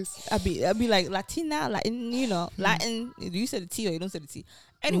 It is. I'd be like Latina, Latin, Latin. You said the T or you don't say the T.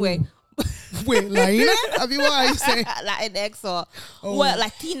 Anyway. Wait, Latina? I mean, what are you saying? Latinx or what?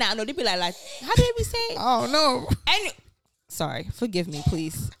 Latina? No, they be like how do they be saying? Oh no. And sorry, forgive me,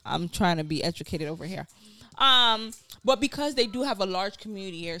 please. I'm trying to be educated over here. But because they do have a large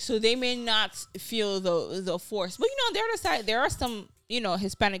community here, so they may not feel the force. But on the other side, there are some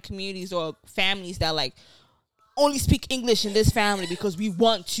Hispanic communities or families that like only speak English in this family because we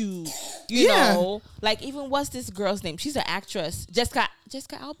want to, you know, like even what's this girl's name? She's an actress, Jessica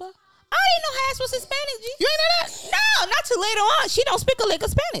Alba. I didn't know her ass was Hispanic, G. You ain't know that? No, not till later on. She don't speak a lick of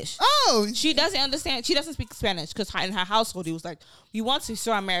Spanish. Oh. She doesn't understand. She doesn't speak Spanish because in her household, it was like, we want to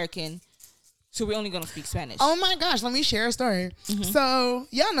show American, so we're only going to speak Spanish. Oh, my gosh. Let me share a story. So,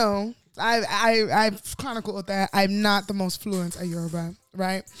 y'all know, I've chronicled that I'm not the most fluent at Yoruba,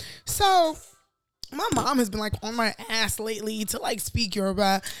 right? So, my mom has been like on my ass lately to like speak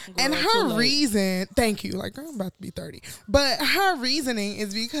Yoruba. Girl, and her reason, thank you, like girl, I'm about to be 30. But her reasoning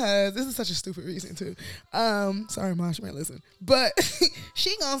is because this is such a stupid reason too. Sorry, Mom, she might listen. But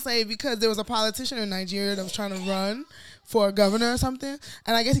she gonna say because there was a politician in Nigeria that was trying to run for a governor or something,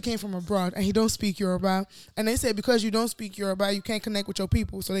 and I guess he came from abroad and he don't speak Yoruba, and they said because you don't speak Yoruba you can't connect with your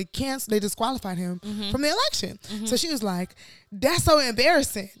people, so they disqualified him from the election. So she was like, that's so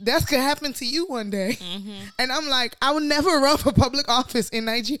embarrassing, that's gonna happen to you one day. And I'm like, I would never run for public office in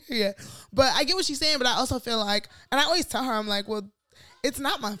Nigeria. But I get what she's saying, but I also feel like, and I always tell her, I'm like, well, it's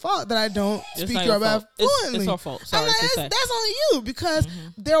not my fault that I don't speak Yoruba fluently. It's her fault. Sorry like, to say. That's on you because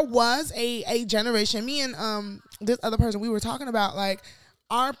there was a generation, me and this other person, we were talking about like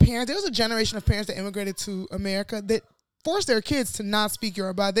our parents. There was a generation of parents that immigrated to America that forced their kids to not speak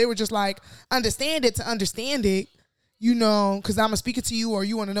Yoruba. They were just like, understand it to understand it. you know, because I'm going to speak it to you or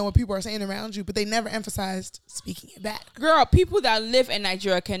you want to know what people are saying around you, but they never emphasized speaking it back. Girl, people that live in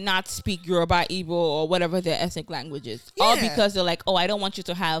Nigeria cannot speak Yoruba, Igbo, or whatever their ethnic language is. Yeah. All because they're like, oh, I don't want you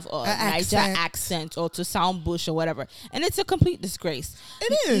to have a Niger accent or to sound bush or whatever. And it's a complete disgrace.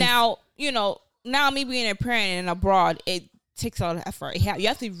 It is. Now, you know, me being a parent and abroad, it takes a lot of effort. You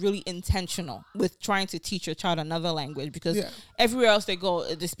have to be really intentional with trying to teach your child another language because everywhere else they go,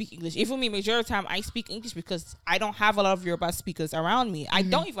 they speak English. Even me, majority of the time, I speak English because I don't have a lot of Yoruba speakers around me. I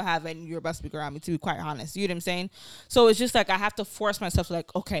don't even have any Yoruba speaker around me, to be quite honest. You know what I'm saying? So it's just like I have to force myself to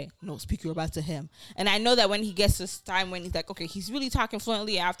like, okay, no, speak Yoruba to him. And I know that when he gets this time when he's like, okay, he's really talking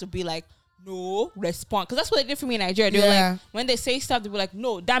fluently, I have to be like, no, respond. Because that's what they did for me in Nigeria. They were like, when they say stuff, they were like,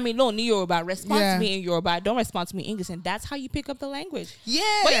 no, dami no ni Yoruba. Respond to me in Yoruba. Don't respond to me in English. And that's how you pick up the language. Yeah.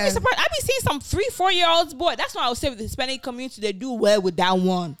 But you'd be surprised. I be seeing some 3-4-year-olds, boy. That's why I would say with the Hispanic community, they do well with that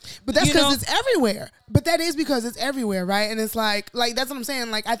one. But that's because it's everywhere. But that is because it's everywhere, right? And it's like that's what I'm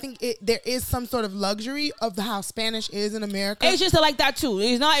saying. Like, I think there is some sort of luxury of how Spanish is in America. Asians are like that too.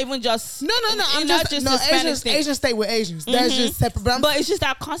 It's not even just no. I'm not just Asians stay with Asians. That's just separate. But it's just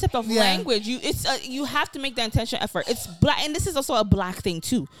that concept of language. You have to make the intentional effort. It's black, and this is also a black thing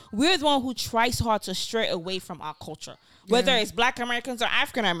too. We're the one who tries hard to stray away from our culture. Whether it's Black Americans or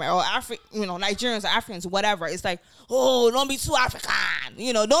African Americans or Nigerians or Africans, whatever. It's like, oh, don't be too African.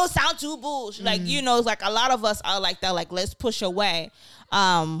 You know, don't sound too bush. Like, you know, it's like a lot of us are like that. Like, let's push away.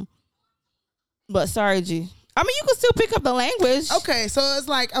 But sorry, G. I mean, you can still pick up the language. Okay, so it's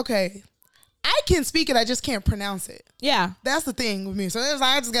like, okay, I can speak it, I just can't pronounce it. Yeah, that's the thing with me. So it's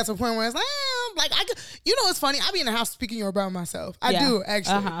like I just got to a point where it's like I could, you know, it's funny. I be in the house speaking Yoruba myself. I do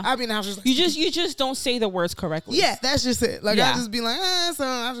actually. I be in the house just like, you just don't say the words correctly. Yeah, that's just it. Like I just be like, so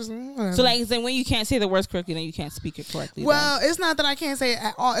I just whatever. So like then when you can't say the words correctly, then you can't speak it correctly. Well, it's not that I can't say it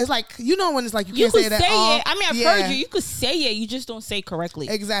at all. It's like you know when it's like you can't say it at all. I mean, I've heard you. You could say it, you just don't say it correctly.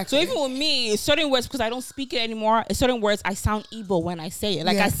 Exactly. So even with me, certain words because I don't speak it anymore. Certain words I sound Igbo when I say it.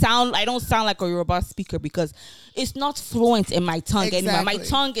 Like I don't sound like a Yoruba speaker because it's not fluent in my tongue anymore. My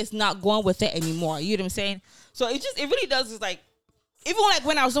tongue is not going with it anymore. You know what I'm saying? So it really does is like even like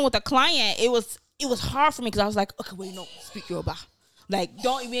when I was done with a client, it was hard for me because I was like, okay, wait, no, speak Yoruba. Like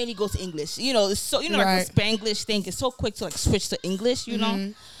don't immediately go to English. You know, it's so like the Spanglish thing is so quick to like switch to English, you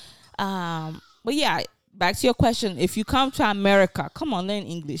know? But yeah, back to your question. If you come to America, come on, learn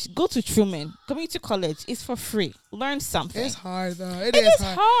English. Go to Truman Community College. It's for free. Learn something. It's hard though. It is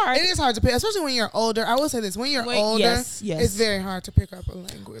hard. It is hard to pick, especially when you're older. I will say this: when you're older, it's very hard to pick up a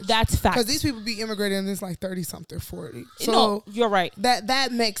language. That's fact. Because these people be immigrating and it's like 30-something, 40. So no, you're right.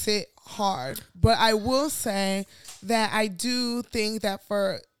 That makes it hard. But I will say that I do think that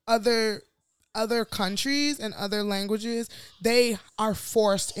for other countries and other languages, they are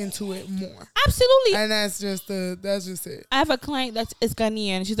forced into it more. Absolutely. And that's just it. I have a client is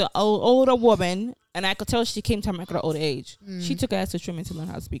Ghanaian. She's an older woman, and I could tell she came to America at an older age. She took her ass to Truman to learn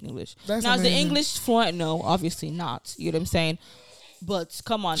how to speak English. That's now, amazing. is the English fluent? No, obviously not. You know what I'm saying? But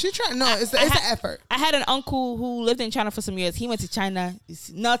come on. She tried. No, it's the effort. I had an uncle who lived in China for some years. He went to China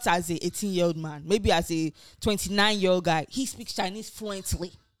not as a 18-year-old man, maybe as a 29-year-old guy. He speaks Chinese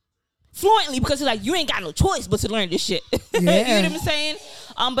fluently because he's like, you ain't got no choice but to learn this shit. Yeah. You know what I'm saying?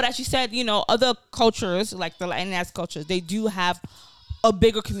 But as you said, you know, other cultures like the Latinx cultures, they do have a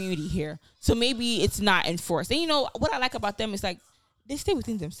bigger community here. So maybe it's not enforced. And you know, what I like about them is like, they stay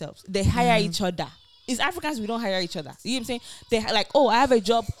within themselves. They hire each other. It's Africans, we don't hire each other. You know what I'm saying? They're like, oh, I have a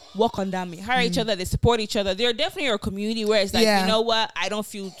job, work under me. Hire each other, they support each other. They're definitely a community where it's like, you know what? I don't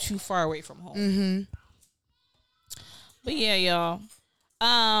feel too far away from home. But yeah, y'all.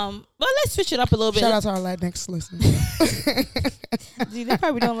 But let's switch it up a little bit. Shout out to our Latinx listeners. Gee, they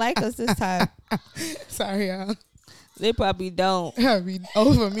probably don't like us this time. Sorry, y'all. They probably don't. It'll be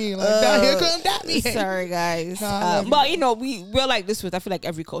over me. Like, here come that me. Sorry, guys. But, you know, we're like this with, I feel like,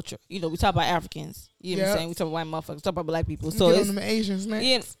 every culture. You know, we talk about Africans. You know what I'm saying? We talk about white motherfuckers. Talk about black people. So get on them Asians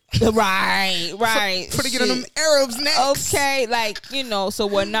next. Right. So, get on them Arabs next. Okay, like, you know, so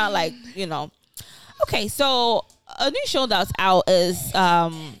we're not like, you know. Okay, so a new show that's out is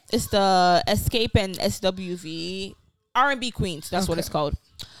it's the Escape and SWV R&B Queens. That's what it's called.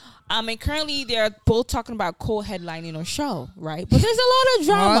 And currently they're both talking about co-headlining a show, right? But there's a lot of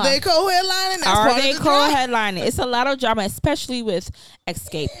drama. Are they co-headlining? Are they co-headlining? It's a lot of drama, especially with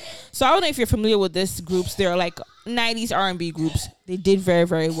Escape. So I don't know if you're familiar with these groups. They're like 90s R&B groups. They did very,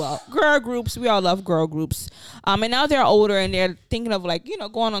 very well. Girl groups. We all love girl groups. And now they're older and they're thinking of like, you know,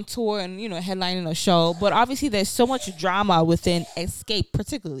 going on tour and, you know, headlining a show. But obviously there's so much drama within Escape,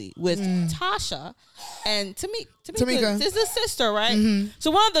 particularly with Tasha and Tamika. This is a sister, right?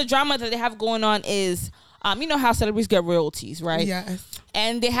 So one of the drama that they have going on is You know how celebrities get royalties, right? Yes.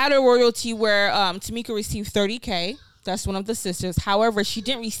 And they had a royalty where Tamika received $30K. That's one of the sisters. However, she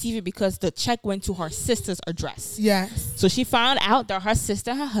didn't receive it because the check went to her sister's address. Yes. So she found out that her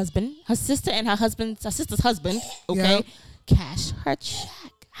sister and her sister's husband, okay, Yep. cashed her check.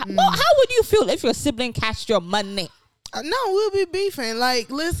 How would you feel if your sibling cashed your money? No, we'll be beefing.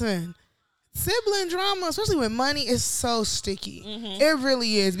 Like, listen, sibling drama, especially with money, is so sticky. It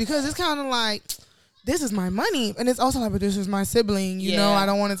really is, because it's kind of like, this is my money, and it's also like, but this is my sibling. You know, I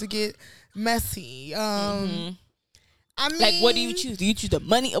don't want it to get messy. I mean, like, what do you choose? Do you choose the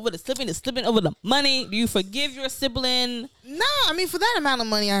money over the sibling over the money? Do you forgive your sibling? No, I mean, for that amount of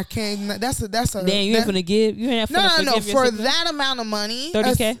money, I can't. That's a. Then you ain't gonna give. You ain't No. For that amount of money,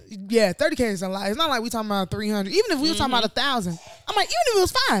 $30K. Yeah, $30K is a lot. It's not like we talking about 300. Even if we were talking about 1,000, I'm like, even if it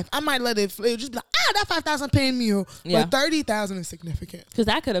was 5, I might let it just be like, that 5,000 paying me. Yeah. But 30,000 is significant. Because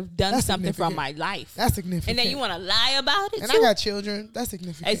I could have done That's something from significant. my life. That's significant. And then you want to lie about it And too? I got children. That's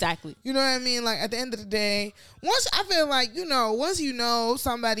significant. Exactly. You know what I mean? Like, at the end of the day, once I feel like, once you know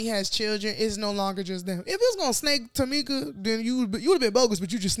somebody has children, it's no longer just them. If it's gonna snake Tamika, then you would have been bogus,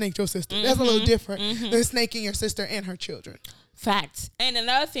 but you just snaked your sister. That's a little different than snaking your sister and her children. Facts. And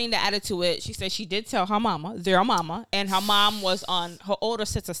another thing that added to it, she said she did tell her mama, their mama, and her mom was on her older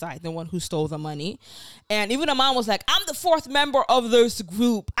sister's side, the one who stole the money. And even the mom was like, I'm the 4th member of this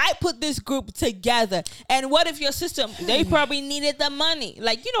group. I put this group together. And what if your sister, they probably needed the money.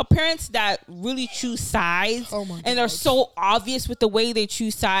 Like, parents that really choose sides, Oh my and they're God. so obvious with the way they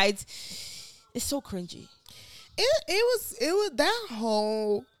choose sides. It's so cringy. It was that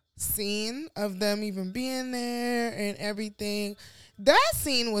whole scene of them even being there and everything. That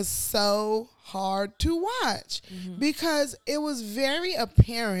scene was so hard to watch because it was very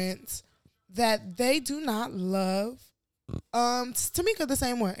apparent that they do not love Tamika the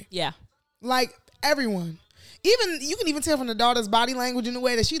same way. Yeah. Like, everyone. Even you can even tell from the daughter's body language in the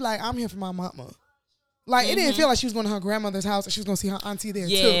way that she like, I'm here for my mama. Like, it didn't feel like she was going to her grandmother's house and she was going to see her auntie there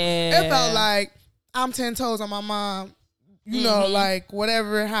too. It felt like, I'm 10 toes on my mom. You know, like,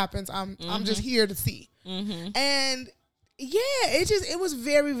 whatever happens, I'm just here to see. And yeah, it was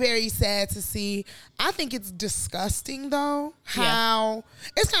very, very sad to see. I think it's disgusting though how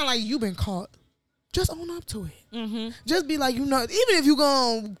it's kind of like, you've been caught. Just own up to it. Just be like, even if you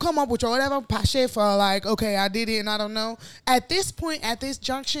gonna come up with your whatever pache for like, okay, I did it and I don't know. At this point, at this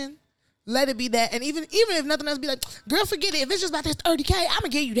junction, let it be that. And even if nothing else, be like, girl, forget it. If it's just about this 30K, I'm gonna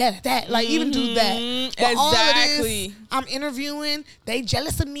give you that at that. Like, even do that. But all of this, I'm interviewing. They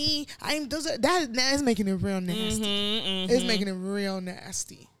jealous of me. That's making it real nasty. It's making it real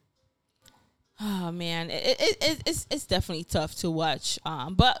nasty. Oh man, it's definitely tough to watch.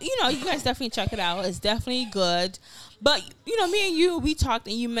 But you guys definitely check it out. It's definitely good. But me and you, we talked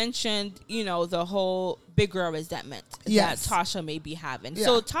and you mentioned, the whole big girl resentment that Tasha may be having. Yeah.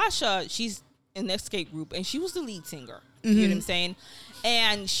 So Tasha, she's in the Escape group and she was the lead singer. You know what I'm saying?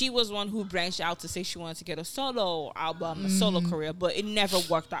 And she was one who branched out to say she wanted to get a solo album, a solo career, but it never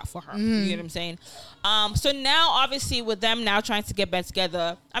worked out for her. You know what I'm saying? So now, obviously, with them now trying to get back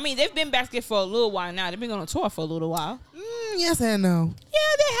together, I mean, they've been back together for a little while now. They've been on a tour for a little while. Yes and no. Yeah,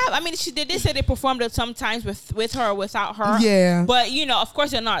 they have. I mean, they did say they performed it sometimes with her or without her. Yeah. But, of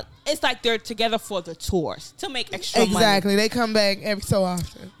course they're not. It's like they're together for the tours to make extra money. Exactly. They come back every so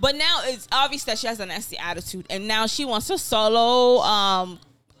often. But now it's obvious that she has a nasty attitude. And now she wants a solo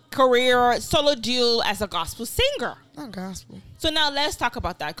career, solo deal as a gospel singer. Not gospel. So now let's talk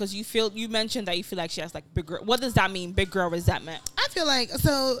about that because you mentioned that you feel like she has like big girl. What does that mean, big girl resentment? I feel like,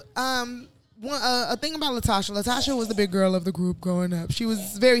 a thing about Latasha was the big girl of the group growing up. She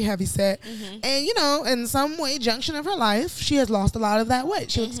was very heavy set. And, in some way, junction of her life, she has lost a lot of that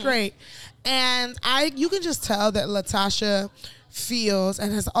weight. She looks great. And you can just tell that Latasha feels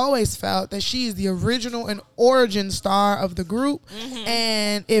and has always felt that she is the original and origin star of the group.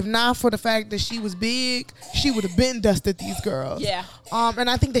 And if not for the fact that she was big, she would have been dusted these girls. Yeah. And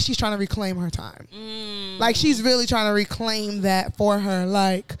I think that she's trying to reclaim her time. Like, she's really trying to reclaim that for her.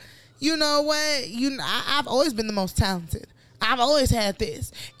 Like, you know what? I've always been the most talented. I've always had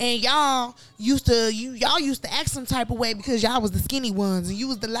this. And y'all used to act some type of way because y'all was the skinny ones and you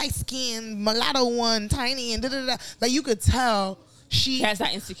was the light-skinned mulatto one, tiny and da-da-da. Like, you could tell she has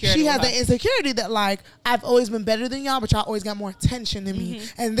that insecurity. She has that insecurity that, like, I've always been better than y'all, but y'all always got more attention than me.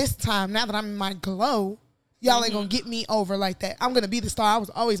 And this time, now that I'm in my glow, y'all ain't gonna get me over like that. I'm gonna be the star I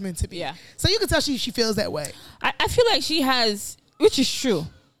was always meant to be. Yeah. So you can tell she feels that way. I feel like she has, which is true.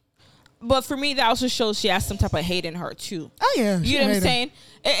 But for me, that also shows she has some type of hate in her, too. Oh, yeah. You know what I'm saying?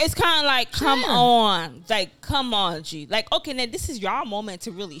 It's kind of like, come on. Like, come on, G. Like, okay, now this is your moment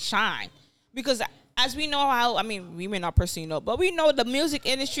to really shine. Because as we know how, I mean, we may not personally know, but we know the music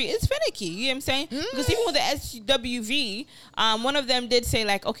industry is finicky. You know what I'm saying? Because even with the SWV, one of them did say,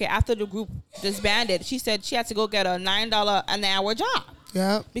 like, okay, after the group disbanded, she said she had to go get a $9 an hour job.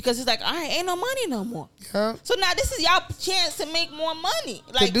 Yeah. Because it's like, ain't no money no more. Yeah. So now this is y'all chance to make more money.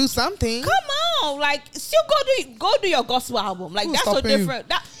 Like, to do something. Come on. Like, still go do your gospel album. Like, that's so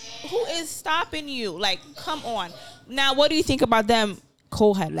different. Who is stopping you? Like, come on. Now, what do you think about them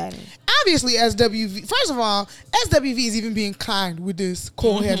co-headlining? Obviously, SWV. First of all, SWV is even being kind with this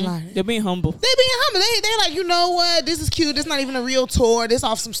co-headlining. They're being humble. They're like, you know what? This is cute. This is not even a real tour. This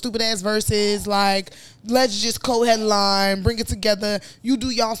off some stupid ass verses. Like, let's just co-headline, bring it together. You do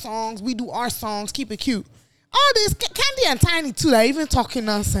y'all songs, we do our songs. Keep it cute. All this, Candy and Tiny too, they even talking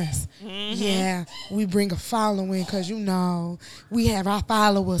nonsense. Yeah, we bring a following because, you know, we have our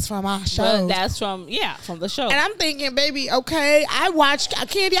followers from our show. Well, that's from the show. And I'm thinking, baby, okay,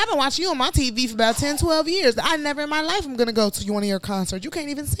 Candy, I've been watching you on my TV for about 10, 12 years. I never in my life am going to go to one of your concerts. You can't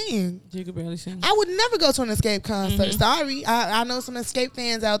even sing. You could barely sing. I would never go to an Escape concert. Sorry. I know some Escape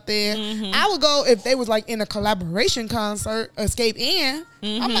fans out there. I would go if they was like in a collaboration concert, Escape in.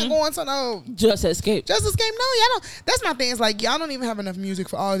 I'm not going to no Just Escape. No, y'all don't. That's my thing. It's like, y'all don't even have enough music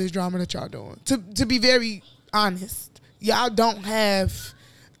for all this drama that y'all doing. To be very honest, y'all don't have.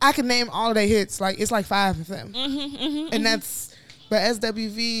 I can name all their hits. Like, it's like 5 of them, and that's. But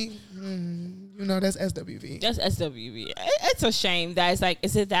SWV, you know, that's SWV. That's SWV. It's a shame that it's like,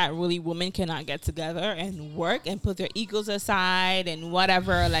 is it that really women cannot get together and work and put their egos aside and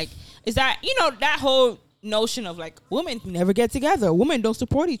whatever? Like, is that, you know, that whole notion of like women never get together, women don't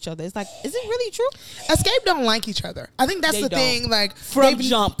support each other? It's like, is it really true? Escape don't like each other. I think that's the thing. Like, from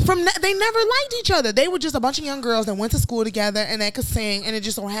jump, they never liked each other. They were just a bunch of young girls that went to school together and that could sing, and it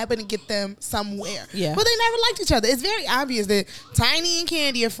just so happened to get them somewhere. Yeah, but they never liked each other. It's very obvious that Tiny and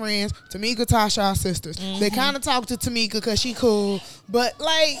Candy are friends. Tamika, Tasha are sisters. They kind of talk to Tamika because she cool, but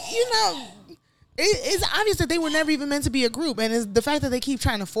like, you know, it's obvious that they were never even meant to be a group. And it's the fact that they keep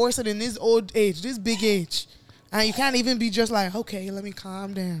trying to force it in this old age, this big age. And you can't even be just like, okay, let me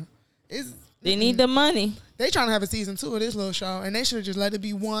calm down. They need the money. They trying to have a season 2 of this little show, and they should have just let it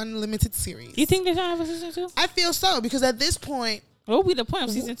be one limited series. You think they're trying to have a season 2? I feel so, because at this point, what would be the point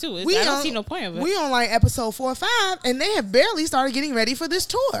of season 2? I don't see no point of it. We on like episode 4 or 5, and they have barely started getting ready for this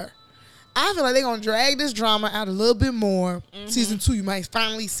tour. I feel like they're going to drag this drama out a little bit more. Season 2, you might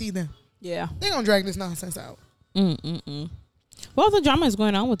finally see them. Yeah. They're going to drag this nonsense out. What other drama is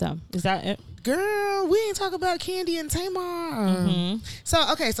going on with them? Is that it? Girl, we ain't talk about Candy and Tamar.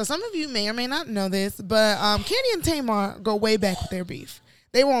 So some of you may or may not know this, but Candy and Tamar go way back with their beef.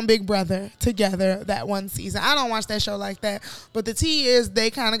 They were on Big Brother together that one season. I don't watch that show like that, but the tea is they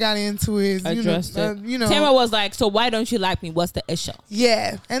kind of got into it. You know, Tamar was like, so why don't you like me? What's the issue?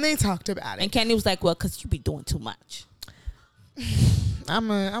 Yeah, and they talked about it. And Candy was like, well, because you be doing too much. I'm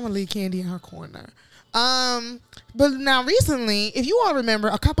gonna leave Candy in her corner. But now recently, if you all remember,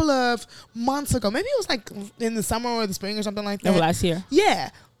 a couple of months ago, maybe it was like in the summer or the spring or something like that. Last year.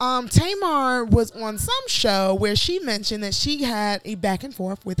 Yeah. Tamar was on some show where she mentioned that she had a back and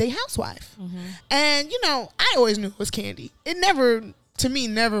forth with a housewife. And, you know, I always knew it was Candy. It never, to me,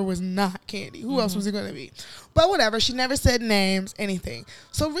 never was not Candy. Who else was it going to be? But whatever. She never said names, anything.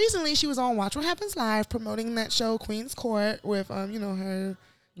 So recently she was on Watch What Happens Live promoting that show, Queen's Court, with, you know, her...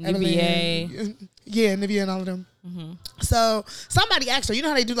 Nivea. Yeah, Nivea and all of them. So somebody asked her, you know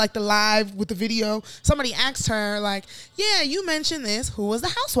how they do like the live with the video? Somebody asked her like, yeah, you mentioned this. Who was the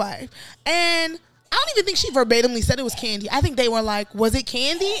housewife? And I don't even think she verbatimly said it was Candy. I think they were like, was it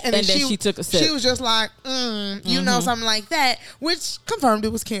Candy? And then she took a sip. She was just like, you know, something like that, which confirmed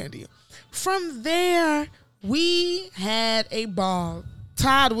it was Candy. From there, we had a ball.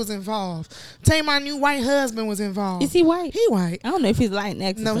 Todd was involved. Tamar, new white husband, was involved. Is he white? He white. I don't know if he's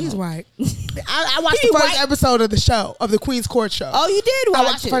Latinx. No, he's white. I watched the first episode of the show, of the Queen's Court show. Oh, you did watch it? I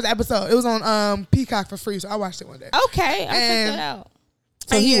watched the first episode. It was on Peacock for free, so I watched it one day. Okay, I'll check that out.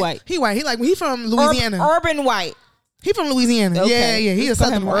 So he white. He white. He from Louisiana. Urban white. He from Louisiana. Okay. Yeah. He is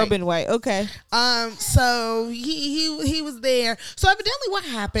Southern white. Urban white. Okay. So he was there. So evidently, what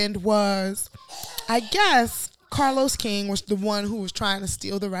happened was, I guess, Carlos King was the one who was trying to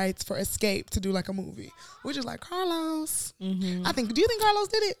steal the rights for Escape to do like a movie, which is like, Carlos. Do you think Carlos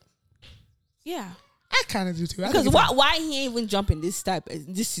did it? Yeah, I kind of do too. Because why he ain't even jump in this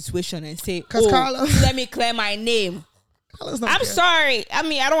situation and say, Carlos, let me clear my name. I'm sorry. I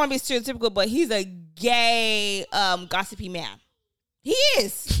mean, I don't want to be stereotypical, but he's a gay, gossipy man. He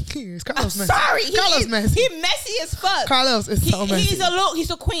is. He is. Carlos messy. Sorry. Carlos messy. He messy as fuck. Carlos is so messy.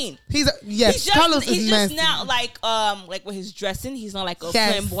 He's a queen. Carlos is messy. He's just not like with his dressing. He's not like a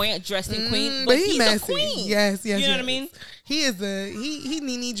flamboyant dressing queen. But he's messy. A queen. Yes. You know what I mean? He is he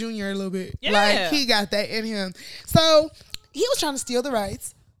Nene Jr. a little bit. Yeah. Like, he got that in him. So he was trying to steal the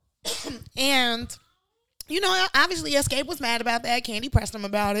rights. And obviously Escape was mad about that. Candy pressed him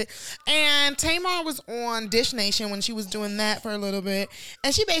about it. And Tamar was on Dish Nation when she was doing that for a little bit.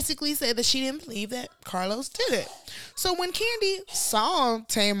 And she basically said that she didn't believe that Carlos did it. So when Candy saw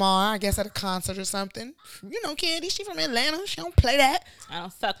Tamar, I guess at a concert or something, Candy, she from Atlanta. She don't play that. I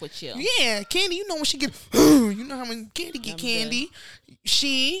don't fuck with you. Yeah, Candy, when she get, how when Candy get candy,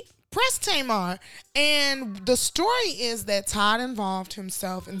 she pressed Tamar. And the story is that Todd involved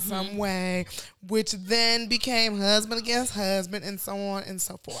himself in some way, which then became husband against husband and so on and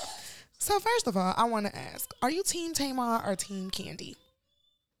so forth. So first of all, I want to ask, are you Team Tamar or Team Candy?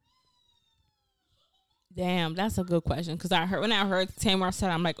 Damn, that's a good question. Because when I heard Tamar said,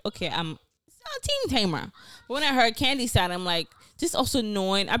 I'm like, okay, I'm Team Tamar. But when I heard Candy said, I'm like, just also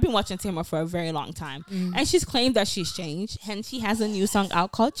knowing, I've been watching Tamar for a very long time. And she's claimed that she's changed. And she has a new song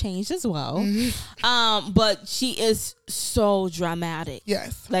out called Changed as well. But she is so dramatic.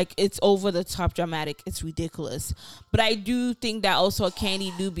 Yes. Like, it's over the top dramatic. It's ridiculous. But I do think that also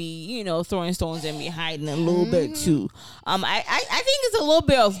Candy do be, throwing stones and be hiding a little bit too. I think it's a little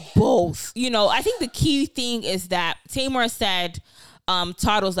bit of both. I think the key thing is that Tamar said,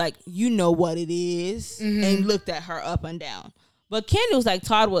 Todd was like, you know what it is, and looked at her up and down. But Candy was like,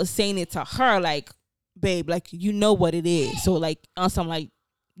 Todd was saying it to her, like, babe, like, you know what it is. So, like, I'm like,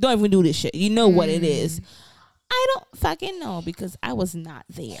 don't even do this shit. You know what it is. I don't fucking know because I was not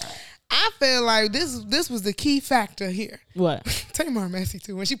there. I feel like this was the key factor here. What? Tamar messy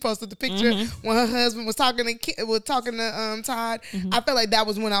too. When she posted the picture when her husband was talking to Todd, I felt like that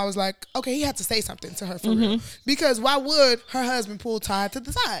was when I was like, okay, he had to say something to her for real. Because why would her husband pull Todd to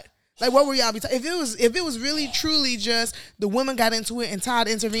the side? Like, what were y'all be if it was really truly just the woman got into it and Todd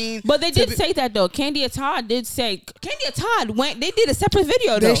intervened. But they did say that though. Candy and Todd did say Candy and Todd went. They did a separate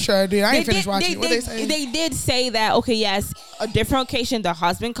video though. They sure did. I ain't finished watching. What they say? They did say that. Okay, yes, a different occasion. The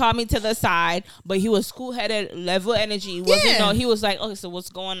husband called me to the side, but he was cool headed, level energy. Wasn't no. He was like, okay, so what's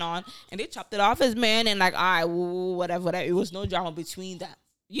going on? And they chopped it off his man and like, all right, whatever. It was no drama between them.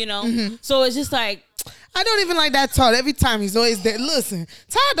 So it's just like, I don't even like that Todd. Every time he's always there. Listen,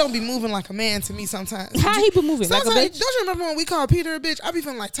 Todd don't be moving like a man to me sometimes. How he be moving? Sometimes, like a bitch? Don't you remember when we called Peter a bitch? I be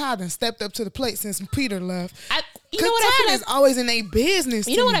feeling like Todd done stepped up to the plate since Peter left. You know what I feel Todd is always in their business.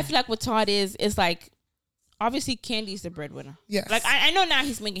 You know what I feel like with Todd is like, obviously Candy's the breadwinner. Yes. Like I know now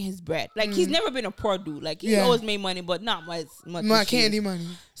he's making his bread. Like he's never been a poor dude. Like he's always made money, but not much. Not Candy money.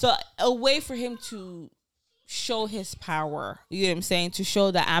 So a way for him to show his power, you know what I'm saying, to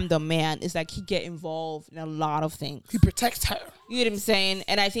show that I'm the man, is like he get involved in a lot of things. He protects her. You know what I'm saying?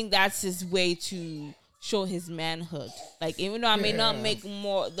 And I think that's his way to show his manhood. Like, even though I may not make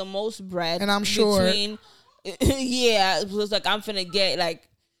the most bread, and I'm sure it was like I'm finna get like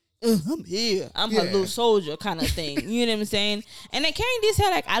I'm here, I'm her little soldier kind of thing. You know what I'm saying? And then Candy said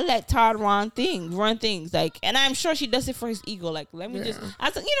like, I let Todd run things like, and I'm sure she does it for his ego. Like, let me just, I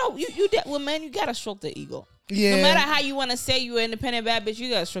said, you well, man, you gotta stroke the ego. Yeah. No matter how you want to say you're an independent bad bitch, you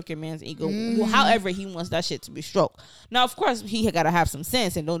gotta stroke your man's ego. However he wants that shit to be stroked. Now, of course, he gotta have some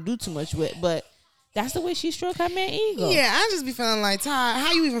sense and don't do too much with it, but that's the way she stroked her man's ego. Yeah, I just be feeling like, Todd,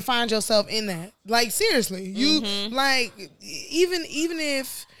 how you even find yourself in that? Like, seriously, you like even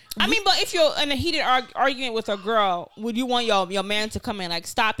if. I mean, but if you're in a heated argument with a girl, would you want your man to come in, like,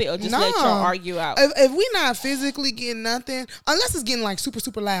 stop it, or just let y'all argue out? If we not physically getting nothing, unless it's getting like super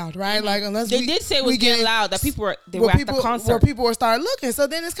super loud, right? Like, unless they did say it was getting loud, that people were at the concert where people were start looking. So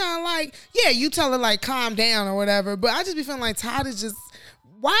then it's kind of like, you tell her like calm down or whatever. But I just be feeling like Todd is just.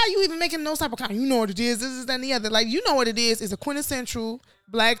 Why are you even making those type of comments? You know what it is. This is that and the other. Like, you know what it is. It's a quintessential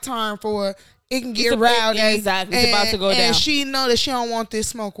black term for it can get rowdy. Exactly. It's about to go down. And she know that she don't want this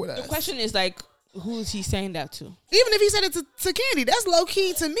smoke with us. The question is, like, who is he saying that to? Even if he said it to Candy, that's low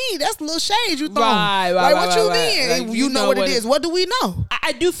key to me. That's a little shade you throw. Right, like, what you mean? Like, you know what it is. What do we know?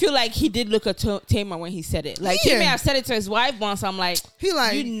 I do feel like he did look at Tamar when he said it. Like, he may have said it to his wife once. I'm like, you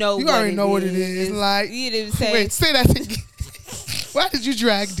already know what it is. Like, you didn't say. Wait, say that again. Why did you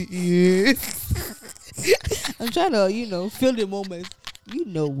drag this? I'm trying to, feel the moment. You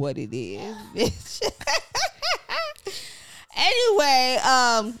know what it is, bitch. Anyway,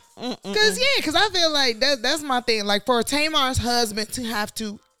 because I feel like that's my thing. Like, for Tamar's husband to have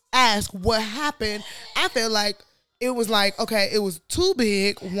to ask what happened, I feel like it was like, okay, it was too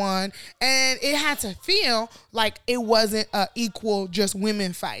big, one, and it had to feel like it wasn't equal just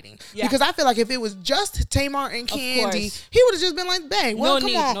women fighting. Yeah. Because I feel like if it was just Tamar and Candy, he would have just been like, babe, well,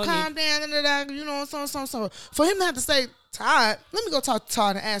 come on, calm down, you know, so. For him to have to say, Todd, let me go talk to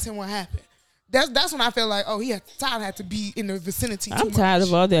Todd and ask him what happened. That's when I feel like, Todd had to be in the vicinity. I'm tired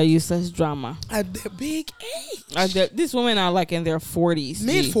of all their useless drama. At their big age. These women are like in their 40s.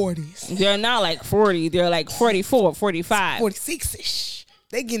 Mid-40s. They're not like 40. They're like 44, 45. 46-ish.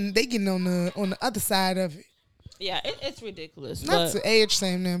 They getting on the other side of it. Yeah, it's ridiculous. Not to age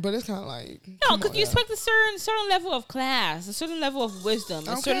shame them, but it's kind of like... No, because you expect a certain level of class, a certain level of wisdom,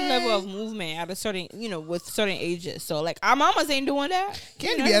 a certain level of movement at a certain, with certain ages. So, like, our mamas ain't doing that.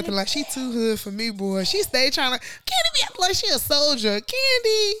 Candy be acting like she too hood for me, boy. She stayed trying to... Candy be acting like she a soldier.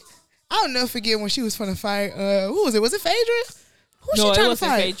 Candy... I'll never forget when she was finna fight... who was it? Was it Phaedra? Who she trying to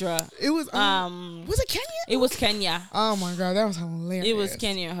fight? Phaedra. It was... was it Kenya? It was Kenya. Oh, my God. That was hilarious. It was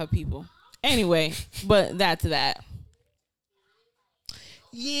Kenya and her people. Anyway, but that's that.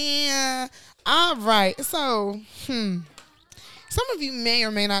 Yeah. All right. So, some of you may or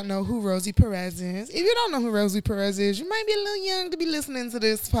may not know who Rosie Perez is. If you don't know who Rosie Perez is, you might be a little young to be listening to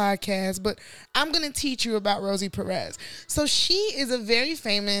this podcast, but I'm going to teach you about Rosie Perez. So she is a very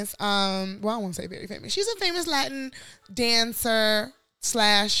famous, I won't say very famous. She's a famous Latin dancer /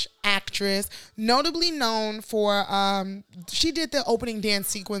 actress, notably known for she did the opening dance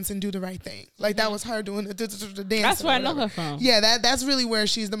sequence in Do the Right Thing. Like that was her doing the dance. That's where I know her from. Yeah, that's really where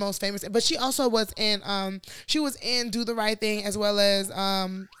she's the most famous. But she also was in Do the Right Thing, as well as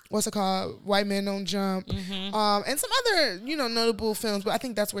what's it called? White Men Don't Jump. And some other, notable films, but I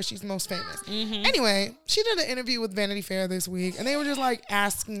think that's where she's most famous. Anyway, she did an interview with Vanity Fair this week, and they were just like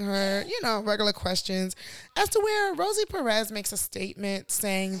asking her, regular questions as to where Rosie Perez makes a statement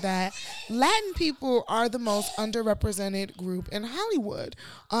saying that Latin people are the most underrepresented group in Hollywood.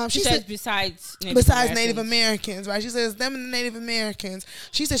 She said besides Native Americans, right? She says them and the Native Americans.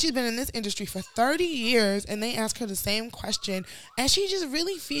 She said she's been in this industry for 30 years, and they ask her the same question, and she just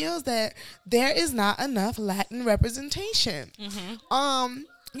really feels that there is not enough Latin representation. I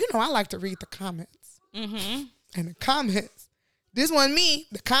like to read the comments. And the comments, this one me,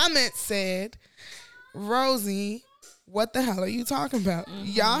 the comments said, Rosie, what the hell are you talking about?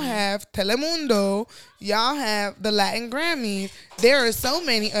 Y'all have Telemundo. Y'all have the Latin Grammys. There are so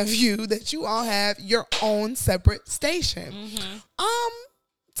many of you that you all have your own separate station.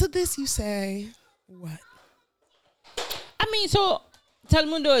 To this you say, what? I mean, so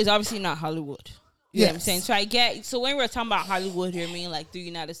Telemundo is obviously not Hollywood. You know what I'm saying? So when we're talking about Hollywood here, I mean like the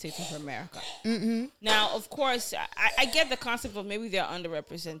United States of America. Now, of course, I get the concept of maybe they're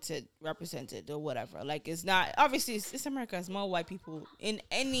represented or whatever. Like it's not, obviously it's America. It's more white people in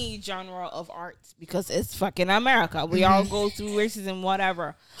any genre of arts because it's fucking America. We all go through racism,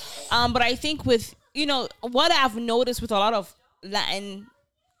 whatever. But I think with, what I've noticed with a lot of Latin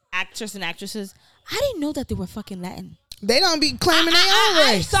actors and actresses, I didn't know that they were fucking Latin. They don't be claiming their own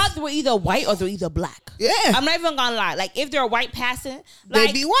race. I thought they were either white or they're either black. Yeah. I'm not even gonna lie. Like, if they're a white passing,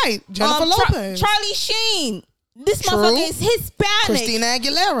 they be white. Jennifer Lopez. Charlie Sheen. This motherfucker is Hispanic. Christina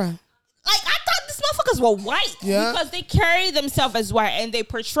Aguilera. Like, I thought these motherfuckers were white. Yeah. Because they carry themselves as white and they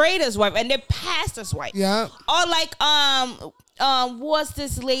portrayed as white and they passed as white. Yeah. Or like, what's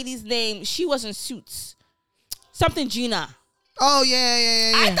this lady's name? She was in Suits. Something Gina. Oh,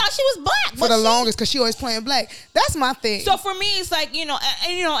 yeah. I thought she was black. For the longest, because she always playing black. That's my thing. So for me, it's like,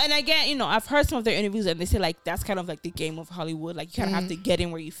 and again, I've heard some of their interviews and they say, like, that's kind of like the game of Hollywood. Like, you kind of have to get in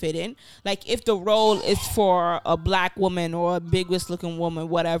where you fit in. Like, if the role is for a black woman or a biggest-looking woman,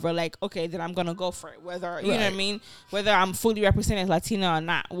 whatever, like, okay, then I'm going to go for it. Whether, you know what I mean? Whether I'm fully represented as Latina or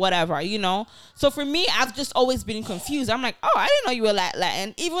not, whatever, So for me, I've just always been confused. I'm like, oh, I didn't know you were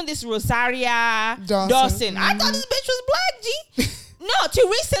Latin. Even this Rosaria Dawson. I thought this bitch was black, G. No, too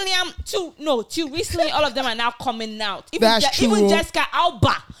recently, all of them are now coming out. Even Jessica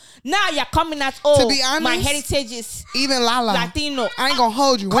Alba. Now you're coming out. Oh, to be honest, my heritage is even Lala Latino. I ain't gonna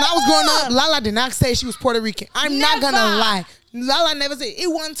hold you. When I was growing up, Lala did not say she was Puerto Rican. I'm not gonna lie. Lala never said. It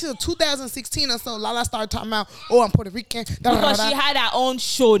wasn't until 2016 or so Lala started talking about, oh, I'm Puerto Rican. Because she had her own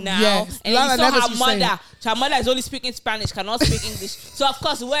show now. Yes. And Lala you saw her mother. So her mother is only speaking Spanish, cannot speak English. So, of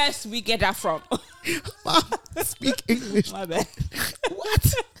course, where else we get that from? Mom, speak English. My bad.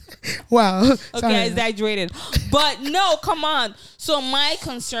 What? Wow. Okay, I exaggerated. But no, come on. So my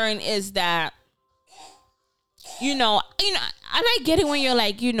concern is that, and I get it when you're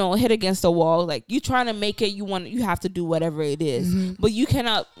like, hit against the wall. Like, you trying to make it, you have to do whatever it is. But you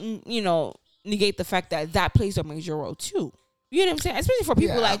cannot, negate the fact that plays a major role too. You know what I'm saying? Especially for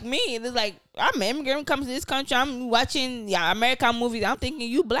people Yeah. like me. It's like, I'm an immigrant, comes to this country. I'm watching American movies. I'm thinking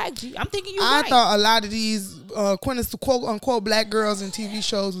you black. I'm thinking you white. I thought a lot of these quote unquote black girls in TV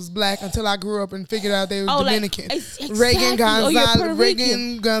shows was black until I grew up and figured out they were Dominican. Exactly.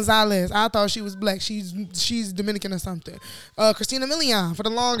 Reagan Gonzalez. I thought she was black. She's Dominican or something. Christina Milian. For the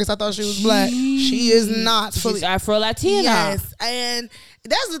longest, I thought she was black. She is not. She's Afro-Latina. Yes, and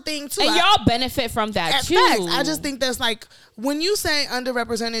that's the thing too. And y'all benefit from that too. Facts. I just think that's like, when you say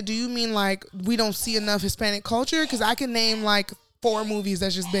underrepresented, do you mean like we don't see enough Hispanic culture? Because I can name like 4 movies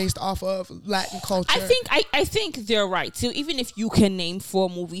that's just based off of Latin culture. I think they're right too. Even if you can name 4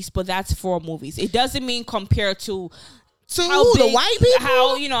 movies, but that's 4 movies. It doesn't mean compared to how big, the white people,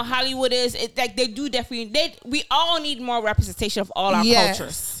 how Hollywood is. Like they do definitely. We all need more representation of all our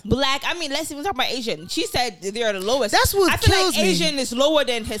cultures. Black. I mean, let's even talk about Asian. She said they're the lowest. That's what I feel kills like me. Asian is lower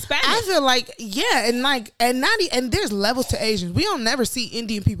than Hispanic. I feel like and there's levels to Asians. We don't never see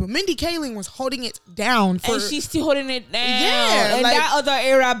Indian people. Mindy Kaling was holding it down, and she's still holding it down. Yeah, and like, that other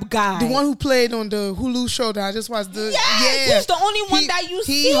Arab guy, the one who played on the Hulu show that I just watched. He's the only one that you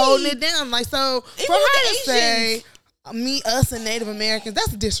see. He holding it down. Like, so even for her to Asians. say us and Native Americans,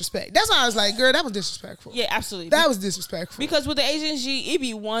 that's disrespect. That's why I was like, girl, that was disrespectful. Yeah, absolutely. That was disrespectful. Because with the Asians, it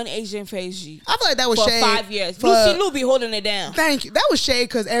be one Asian face G. I feel like that was for shade 5 years. Lucy Lou be holding it down. Thank you. That was shade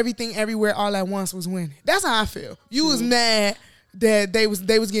because everything, everywhere, all at once was winning. That's how I feel. You was mad that they was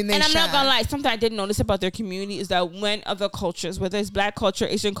getting their And I'm shine. not gonna lie, something I didn't notice about their community is that when other cultures, whether it's black culture,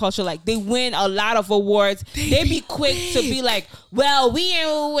 Asian culture, like they win a lot of awards, they be quick to be like, well,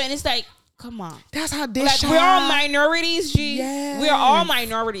 and it's like, come on. That's how this like, we're all minorities, G. Yes. We're all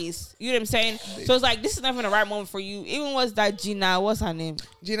minorities. You know what I'm saying? So it's like, this is not even the right moment for you. Even was that Gina, what's her name?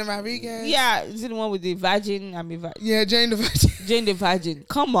 Gina Rodriguez. Yeah, is it the one with the virgin? Yeah, Jane the Virgin. Jane the Virgin.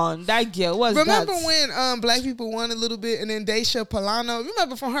 Come on, that girl. Remember when black people won a little bit, and then Daisha Polano,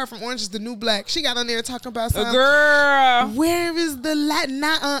 remember from her from Orange is the New Black, she got on there talking about something. Girl, where is the Latin?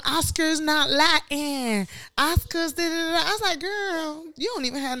 Oscars not Latin. Oscars. I was like, girl, you don't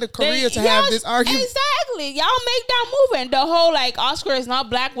even have the career to have this argument. Exactly. Y'all make that move, and the whole like Oscar is not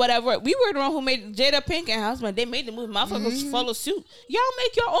black, whatever. We were the one who made Jada Pinkett husband. They made the move. Motherfuckers follow suit. Y'all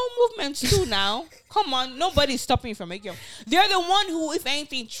make your own movements too now. Come on, nobody's stopping you from making your. They're the one who, if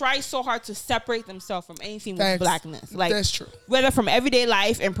anything, tries so hard to separate themselves from anything with blackness. Like, that's true. Whether from everyday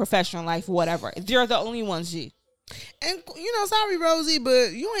life and professional life, whatever. They're the only ones, G. And, sorry, Rosie,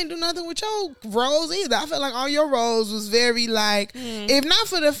 but you ain't do nothing with your roles either. I felt like all your roles was very, like, if not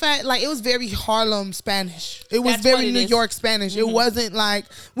for the fact, like, it was very Harlem Spanish. It was very New York Spanish. It wasn't, like,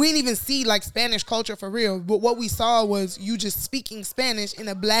 we didn't even see, like, Spanish culture for real. But what we saw was you just speaking Spanish in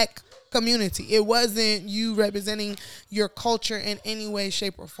a black community. It wasn't you representing your culture in any way,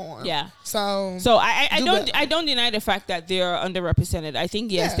 shape, or form. Yeah. So I don't deny the fact that they're underrepresented. I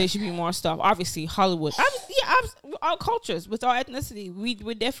think there should be more stuff. Obviously, Hollywood. Our cultures with our ethnicity, we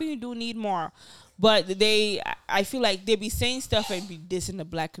definitely do need more. But I feel like they be saying stuff and be dissing the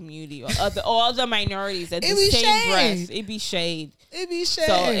black community or other minorities at the same breath. It be shade.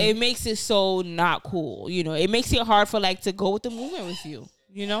 So it makes it so not cool. It makes it hard for like to go with the movement with you.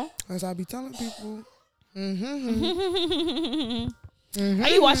 As I be telling people. Are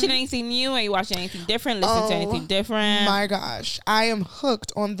you watching anything new? Are you watching anything different? Listening to anything different? My gosh, I am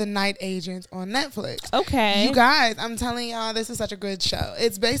hooked on The Night Agent on Netflix. Okay, you guys, I'm telling y'all, this is such a good show.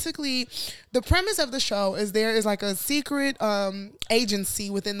 It's basically, the premise of the show is there is like a secret agency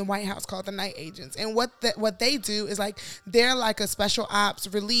within the White House called the Night Agents, and what they do is like they're like a special ops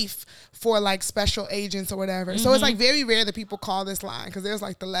relief for like special agents or whatever. So it's like very rare that people call this line because there's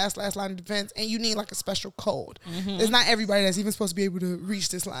like the last line of defense, and you need like a special code. It's not everybody that's even supposed to be able to reach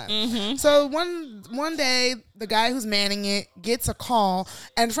this line. So one day the guy who's manning it gets a call,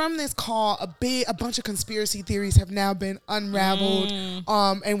 and from this call a bunch of conspiracy theories have now been unraveled,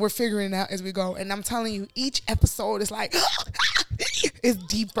 and we're figuring it out as we go. And I'm telling you, each episode is like it's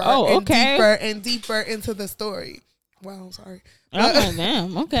deeper deeper and deeper into the story. Well, sorry. Oh,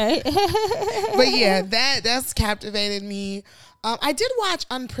 damn. Okay. But yeah, that's captivated me. I did watch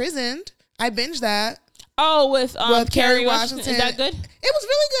Unprisoned. I binged that. Oh, with Kerry Washington. Is that good? It was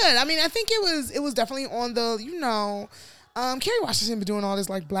really good. I mean, I think it was definitely on the, Kerry Washington been doing all this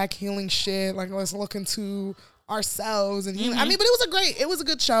like black healing shit. Like, let's look into ourselves and healing. I mean, but it was a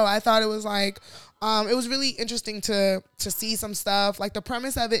good show. I thought it was like, it was really interesting to see some stuff. Like the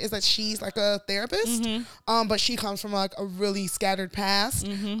premise of it is that she's like a therapist, but she comes from like a really scattered past,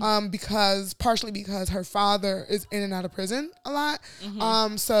 partially because her father is in and out of prison a lot.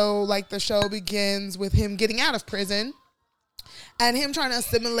 So like the show begins with him getting out of prison. and him trying to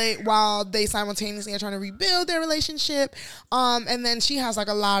assimilate while they simultaneously are trying to rebuild their relationship. And then she has like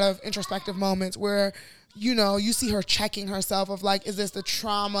a lot of introspective moments where, you know, you see her checking herself of like, is this the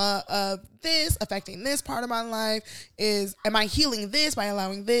trauma of this affecting this part of my life? Am I healing this by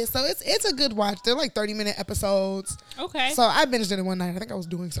allowing this? So it's a good watch. They're like 30-minute episodes. Okay. So I binged it in one night. I think I was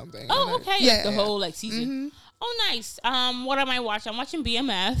doing something. Oh, okay. Yeah. Like the whole like season. Mm-hmm. Oh, nice. What am I watching? I'm watching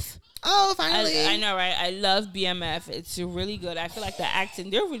BMF. Oh, finally. I know, right? I love BMF. It's really good. I feel like the acting,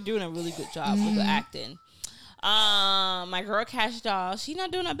 they're doing a really good job with the acting. My girl Cash Doll, she's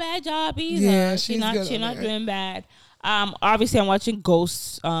not doing a bad job either. Yeah, she's not there. doing bad. Obviously I'm watching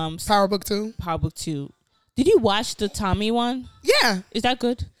Ghosts. Power Book 2. Power Book 2. Did you watch the Tommy one? Yeah. Is that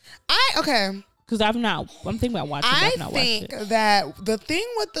good? Okay. Because I'm thinking about watching it. I think that the thing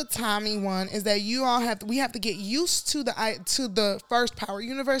with the Tommy one is that we have to get used to the first Power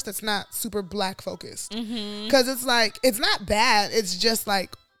universe that's not super black focused. Because it's like, it's not bad. It's just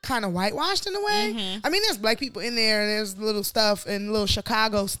like kind of whitewashed in a way. I mean, there's black people in there and there's little stuff and little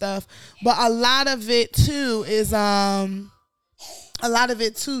Chicago stuff, but a lot of it too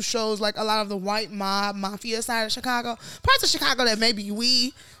shows like a lot of the white mafia side of Chicago, parts of Chicago that maybe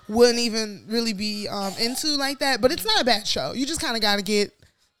we wouldn't even really be into like that. But it's not a bad show. You just kind of got to give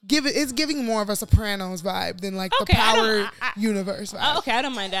it. It's giving more of a Sopranos vibe than like the Power universe vibe. Okay, I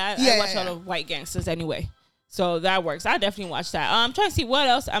don't mind that. Yeah, I watch all the white gangsters anyway. So that works. I definitely watch that. I'm trying to see what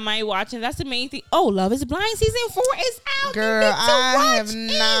else am I watching. That's the main thing. Oh, Love is Blind season 4 is out. Girl, I have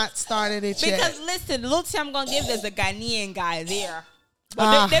not started it yet. Because listen, the little tip I'm gonna give, there's a Ghanaian guy there,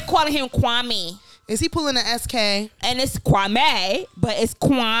 but they're calling him Kwame. Is he pulling an SK? And it's Kwame, but it's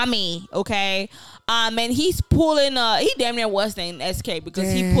Kwame. Okay. And he's pulling he damn near was named SK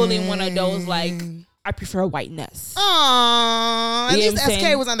because he pulling one of those like, I prefer whiteness. Aww. At least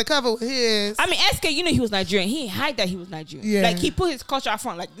SK was undercover with his. I mean, SK, you know he was Nigerian. He didn't hide that he was Nigerian. Yeah. Like, he put his culture out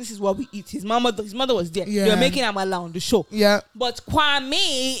front. Like, this is what we eat. His mother was there. Yeah. They're making Amala on the show. Yeah. But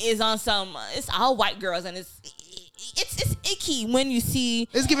Kwame is on some, it's all white girls, and it's icky when you see.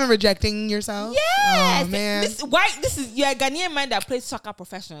 It's giving rejecting yourself. Yes. Oh, man. This is a Ghanaian man that plays soccer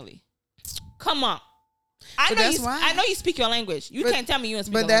professionally. Come on. I know you speak your language. You can't tell me you don't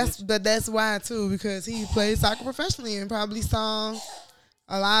speak your language. But that's why too, because he played soccer professionally and probably saw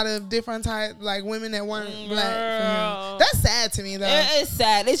a lot of different type like women that weren't black for him. That's sad to me though. It's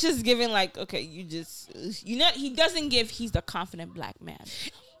sad. It's just giving like, okay, he doesn't give he's the confident black man.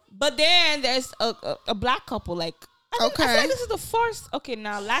 But then there's a black couple like. I feel like this is the first. Okay,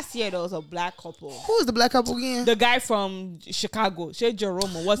 now last year there was a black couple. Who was the black couple again? The guy from Chicago, Shea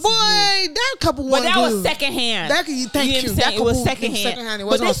Jerome. What's his name? That couple was. But that was secondhand. Thank you. It was secondhand. It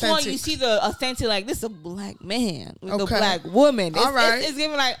wasn't but this authentic. one, you see the authentic. Like, this is a black man with a black woman. All right. It's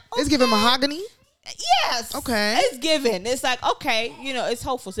giving like. Okay. It's giving mahogany. Yes. Okay. It's giving. It's like, okay, it's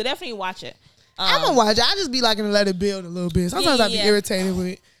hopeful. So definitely watch it. I'm gonna watch it. I just be liking to let it build a little bit. Sometimes I be irritated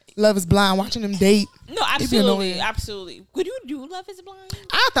with Love is Blind, watching them date. No, absolutely. Would you do Love is Blind?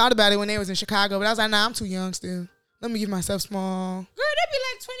 I thought about it when they was in Chicago, but I was like, nah, I'm too young still. Let me give myself small. Girl, there'd be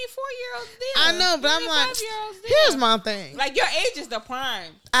like 24-year-olds there. I know, but I'm like, here's my thing. Like, your age is the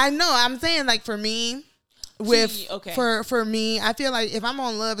prime. I know. I'm saying, like, for me, for me, I feel like if I'm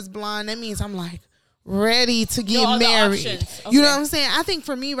on Love is Blind, that means I'm like ready to get married. Okay. You know what I'm saying? I think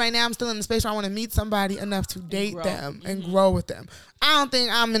for me right now, I'm still in the space where I want to meet somebody enough to date them and grow with them. I don't think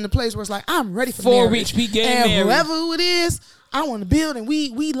I'm in the place where it's like I'm ready for 4 marriage. weeks, we getting married. Whoever who it is, I want to build and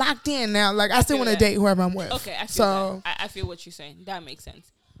we locked in now. Like I still want to date whoever I'm with. Okay, I feel that. I feel what you're saying. That makes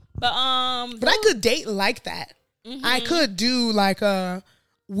sense. But I could date like that. I could do like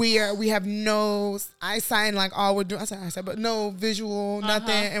where we have no, I sign like all we're doing. I said, but no visual, nothing,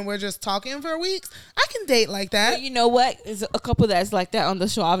 and we're just talking for weeks. I can date like that. But you know what? There's a couple that's like that on the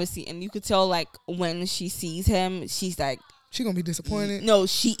show, obviously, and you could tell like when she sees him, she's like, she gonna be disappointed. No,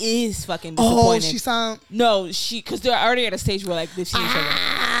 she is fucking disappointed. Because they're already at a stage where like they've seen each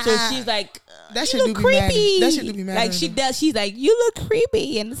other. So she's like, that should do creepy. That should do be mad. Like she does. She's like, you look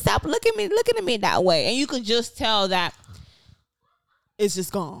creepy, and stop looking at me that way. And you could just tell that. It's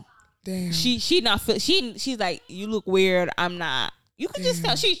just gone. Damn. She's like, you look weird. I'm not. You could just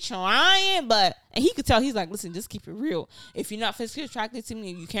tell she's trying, and he could tell he's like, listen, just keep it real. If you're not physically attracted to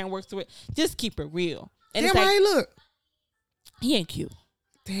me and you can't work through it, just keep it real. And damn, how he look? He ain't cute.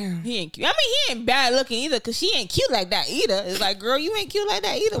 Damn. He ain't cute. I mean, he ain't bad looking either because she ain't cute like that either. It's like, girl, you ain't cute like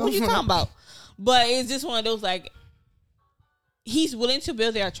that either. What you talking about? But it's just one of those like, he's willing to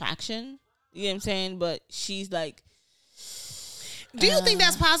build their attraction. You know what I'm saying? But she's like, do you think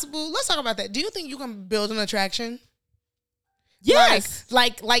that's possible? Let's talk about that. Do you think you can build an attraction? Yes.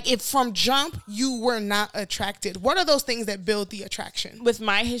 Like if from jump you were not attracted, what are those things that build the attraction? With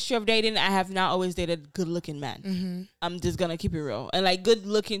my history of dating, I have not always dated good looking men. Mm-hmm. I'm just gonna keep it real, and like good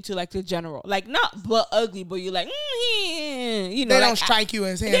looking to like the general, like not but ugly, but you're like, you know, They like, don't strike you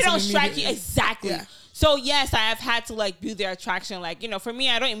as handsome. They don't strike you exactly. Yeah. So yes, I have had to like build their attraction. Like, you know, for me,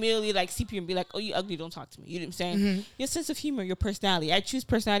 I don't immediately like see people and be like, oh, you ugly, don't talk to me. You know what I'm saying? Mm-hmm. Your sense of humor, your personality. I choose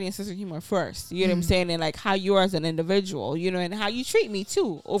personality and sense of humor first. You know what I'm saying? And like how you are as an individual, you know, and how you treat me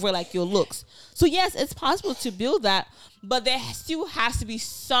too over like your looks. So yes, it's possible to build that, but there still has to be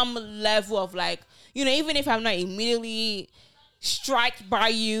some level of like, you know, even if I'm not immediately struck by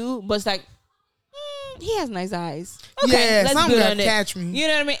you, but it's like, he has nice eyes. Okay, yeah, let's build on it. Catch me. You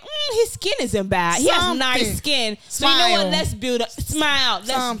know what I mean? His skin isn't bad. He has nice skin. So you know what? Let's build. Smile.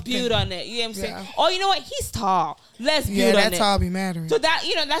 Let's build on it. You know what I'm saying? Oh, you know what? He's tall. Let's build on it. Yeah, that's all be mattering. So that,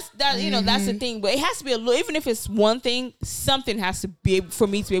 you know, that's you know, that's the thing. But it has to be a little. Even if it's one thing, something has to be able, for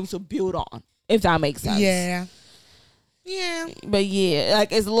me to be able to build on. If that makes sense. Yeah. Yeah. But yeah,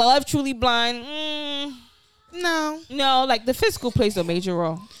 like, is love truly blind? No, like the physical plays a major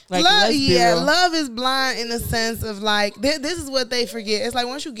role. Like, love is blind in the sense of like this is what they forget. It's like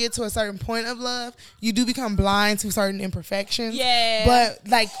once you get to a certain point of love, you do become blind to certain imperfections. Yeah, but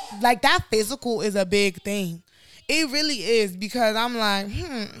like that physical is a big thing. It really is, because I'm like,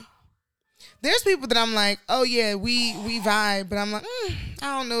 there's people that I'm like, oh yeah, we vibe, but I'm like,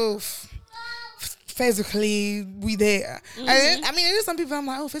 I don't know if physically we there. Mm-hmm. I mean, there's some people I'm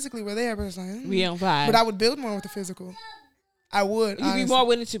like, oh, physically we're there, but it's like, we don't vibe. But I would build more with the physical. I would. You'd be more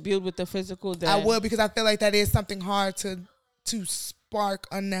willing to build with the physical than... I would, because I feel like that is something hard to spark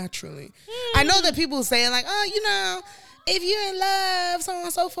unnaturally. I know that people say like, oh, you know, if you're in love, so on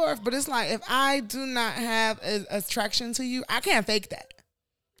and so forth. But it's like, if I do not have an attraction to you, I can't fake that.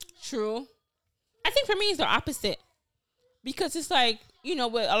 True. I think for me it's the opposite. Because it's like, you know,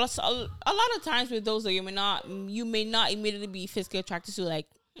 with a lot of times with those that you may not immediately be physically attracted to, like,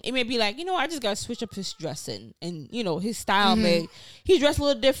 it may be like, you know, I just gotta switch up his dressing and you know, his style. He dressed a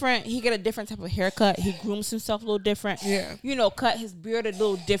little different. He get a different type of haircut. He grooms himself a little different. Yeah. You know, cut his beard a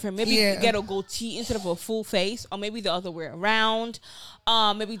little different. Maybe get a goatee instead of a full face, or maybe the other way around.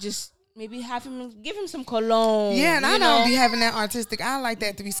 Maybe give him some cologne. Yeah, and I don't be having that artistic. I like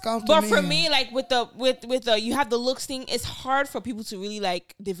that to be sculpted. But for me, like with the you have the looks thing, it's hard for people to really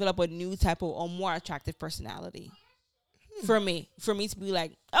like develop a new type of or more attractive personality. For me to be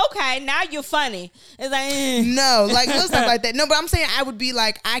like, okay, now you're funny. It's like no, like little stuff like that. No, but I'm saying I would be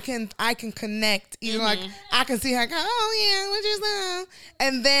like, I can connect. Either like I can see how, oh yeah, what you saying,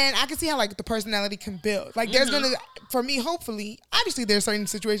 and then I can see how like the personality can build. Like there's gonna, for me, hopefully, obviously there's certain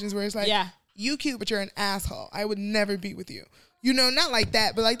situations where it's like, you cute, but you're an asshole. I would never be with you. You know, not like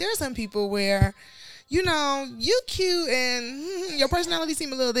that, but like there are some people where, you know, you cute and your personality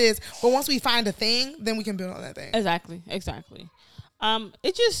seem a little this, but once we find a thing, then we can build on that thing. Exactly.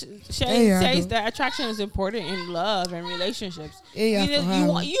 It just says that attraction is important in love and relationships. You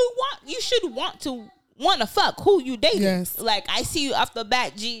should want to fuck who you dating. Yes. Like, I see you off the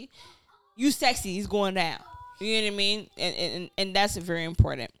bat, G, you sexy, he's going down. You know what I mean? And that's very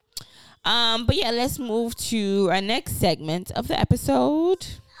important. But yeah, let's move to our next segment of the episode.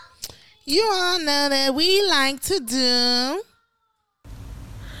 You all know that we like to do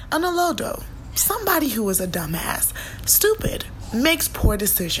an Olodo. Somebody who is a dumbass, stupid, makes poor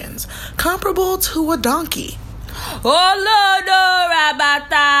decisions, comparable to a donkey. Olodo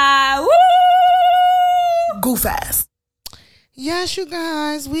Rabata. Woo! Goof ass. Yes, you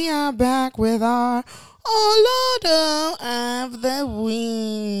guys, we are back with our Olodo of the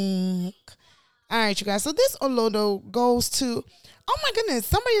week. All right, you guys. So this Olodo goes to, oh my goodness,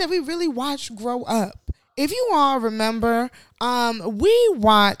 somebody that we really watched grow up. If you all remember, we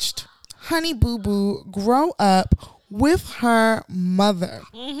watched Honey Boo Boo grow up with her mother,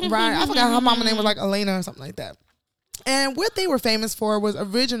 right? I forgot her mama's name was like Elena or something like that. And what they were famous for was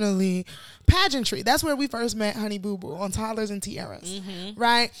originally pageantry. That's where we first met Honey Boo Boo, on Toddlers and Tiaras,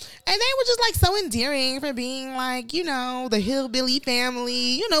 right? And they were just like so endearing for being like, you know, the hillbilly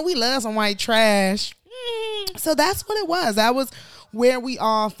family. You know, we love some white trash. So that's what it was. That was where we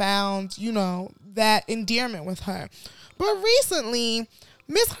all found, you know, that endearment with her. But recently,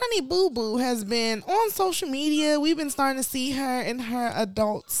 Miss Honey Boo Boo has been on social media. We've been starting to see her in her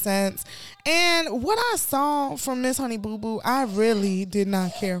adult sense. And what I saw from Miss Honey Boo Boo, I really did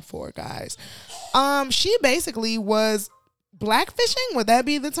not care for, guys. She basically was blackfishing. Would that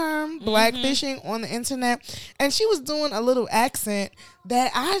be the term? Blackfishing on the internet. And she was doing a little accent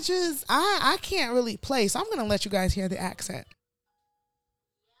that I can't really play. So I'm going to let you guys hear the accent.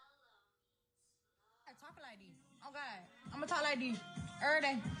 Talk like this. Okay. I'm going to talk like like this every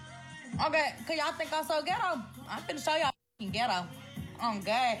day. Okay, cause y'all think I'm so ghetto. I'm finna show y'all ghetto. I'm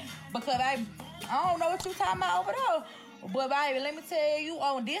good. Because baby, I don't know what you talking about over there. But baby, let me tell you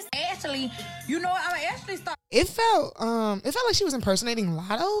on this. Actually, you know what? I'm actually start. It felt like she was impersonating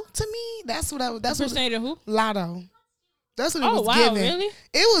Lotto to me. That's what Impersonating who? Lotto. That's what it was wow, giving. Really?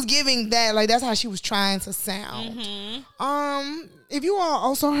 It was giving that, like, that's how she was trying to sound. Mm-hmm. If you all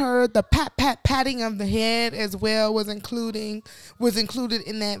also heard the patting of the head as well was included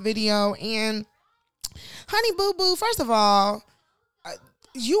in that video. And Honey Boo Boo, first of all,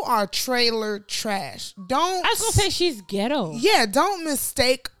 you are trailer trash. I was gonna say she's ghetto. Yeah, don't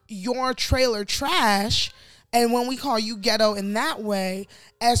mistake your trailer trash, and when we call you ghetto in that way,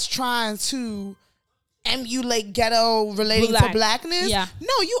 as trying to emulate ghetto relating to blackness. Yeah.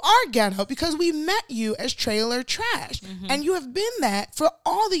 No, you are ghetto because we met you as trailer trash. And you have been that for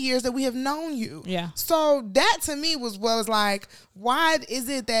all the years that we have known you. Yeah. So that to me was like, why is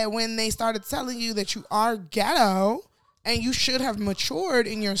it that when they started telling you that you are ghetto and you should have matured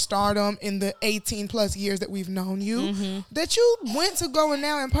in your stardom in the 18 plus years that we've known you, that you went to go and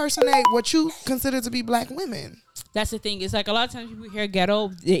now impersonate what you consider to be black women? That's the thing. It's like a lot of times people hear ghetto,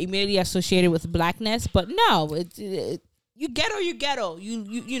 they immediately associate it with blackness, but no, you ghetto.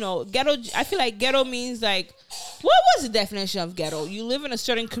 You know, ghetto. I feel like ghetto means like, what was the definition of ghetto? You live in a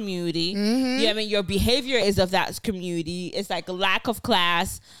certain community. I mean, your behavior is of that community. It's like a lack of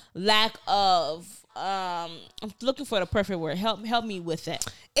class, lack of. I'm looking for the perfect word. Help me with it.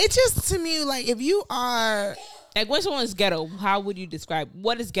 It just, to me, like, if you are like, when someone is ghetto, how would you describe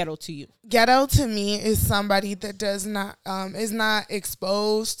what is ghetto to you? Ghetto to me is somebody that does not is not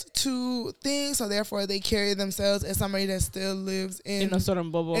exposed to things, so therefore they carry themselves as somebody that still lives in a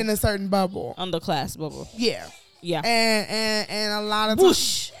certain bubble, underclass bubble. Yeah. And a lot of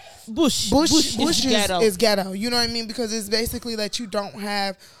Bush is ghetto. You know what I mean? Because it's basically that you don't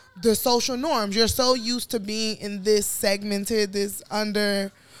have the social norms. You're so used to being in this segmented, this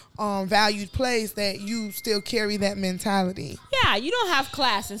valued place that you still carry that mentality. Yeah, you don't have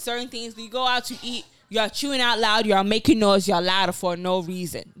class in certain things. You go out to eat, you're chewing out loud, you're making noise, you're louder for no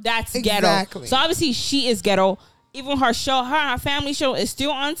reason. That's ghetto. So obviously she is ghetto. Even her show, her family show is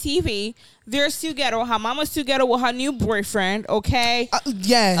still on TV. They're still ghetto. Her mama's still ghetto with her new boyfriend, okay?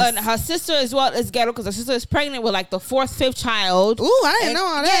 Yes. And her sister as well is ghetto because her sister is pregnant with like the 4th, 5th child. Ooh, I didn't know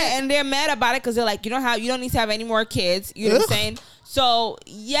all that. Yeah, and they're mad about it because they're like, you don't need to have any more kids. You know what I'm saying? So,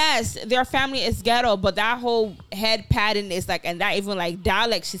 yes, their family is ghetto, but that whole head pattern is like, and that even like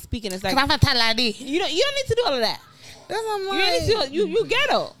dialect she's speaking is like, you don't need to do all of that. That's what I'm like. You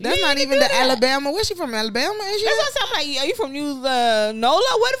ghetto. That's not even the Alabama. Where's she from? Alabama? Is she? That's what I'm like. Are you from New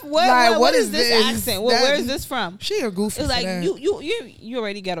NOLA? What is this accent? Where is this from? She a goofy. It's like you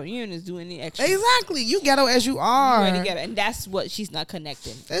already ghetto. You didn't do any extra. Exactly. You ghetto as you are. You already ghetto, and that's what she's not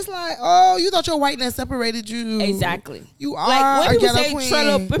connecting. It's like, oh, you thought your whiteness separated you. Exactly. You are like when a people ghetto say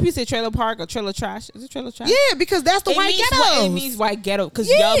queen. when people say trailer park or trailer trash, is it trailer trash? Yeah, because that's the white ghettos. It means white ghetto because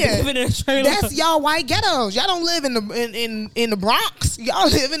y'all be living in a trailer. That's y'all white ghettos. Y'all don't live in the Bronx. Y'all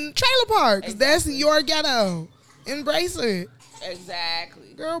live in trailer parks. Exactly. That's your ghetto. Embrace it.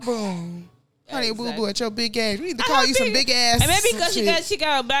 Exactly. Girl, boom. Honey Boo Boo at your big age. We need to call you some big ass. And maybe because she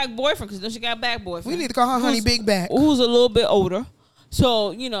got a black boyfriend, because she got a black boyfriend. We need to call her Honey Big Back. Who's a little bit older.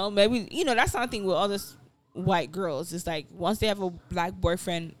 So, maybe, that's something with other white girls. It's like once they have a black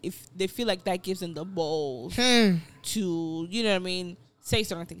boyfriend, if they feel like that gives them the balls to, you know what I mean, say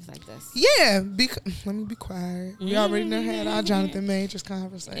certain things like this. Yeah. Let me be quiet. We already done had our Jonathan Majors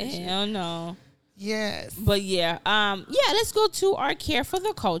conversation. Hell no. Yes. But let's go to our Care for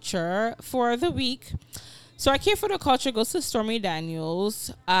the Culture for the week. So our Care for the Culture goes to Stormy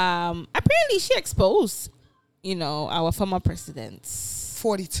Daniels. Apparently she exposed, our former presidents.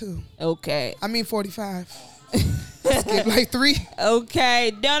 42. Okay. I mean 45. Skip like 3.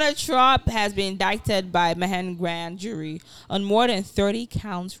 Okay. Donald Trump has been indicted by Manhattan grand jury on more than 30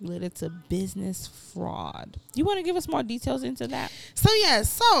 counts related to business fraud. You want to give us more details into that?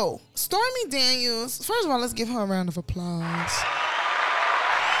 So Stormy Daniels, first of all, let's give her a round of applause.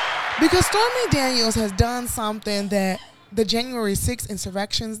 Because Stormy Daniels has done something that the January 6th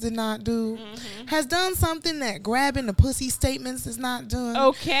insurrections did not do, has done something that grabbing the pussy statements is not doing.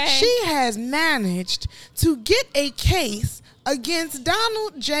 Okay. She has managed to get a case against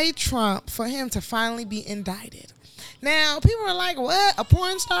Donald J. Trump for him to finally be indicted. Now, people are like, what? A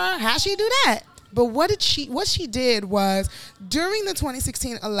porn star? How she do that? But what she did was, during the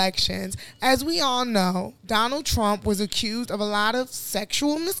 2016 elections, as we all know, Donald Trump was accused of a lot of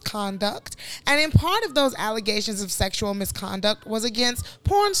sexual misconduct. And in part of those allegations of sexual misconduct was against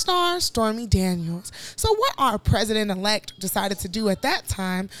porn star Stormy Daniels. So what our president-elect decided to do at that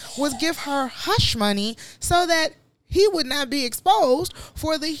time was give her hush money so that he would not be exposed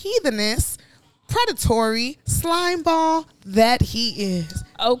for the heathenous, predatory slimeball that he is.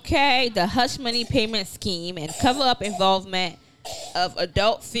 Okay, the hush money payment scheme and cover-up involvement of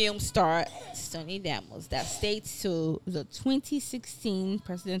adult film star Stormy Daniels that states to the 2016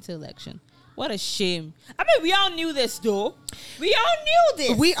 presidential election. What a shame. I mean, we all knew this, though. We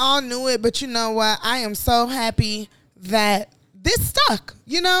all knew it, but you know what? I am so happy that this stuck,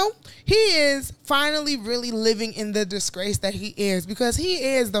 He is finally really living in the disgrace that he is, because he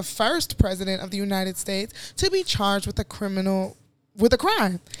is the first president of the United States to be charged with a crime.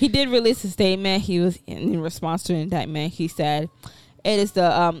 He did release a statement. He was in response to an indictment. He said, it is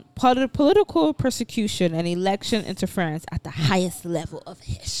the political persecution and election interference at the highest level of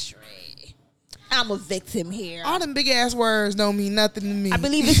history. I'm a victim here. All them big ass words don't mean nothing to me. I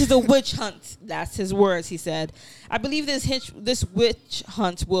believe this is a witch hunt. That's his words, he said. I believe this witch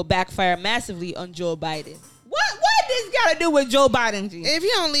hunt will backfire massively on Joe Biden. What this got to do with Joe Biden, G? If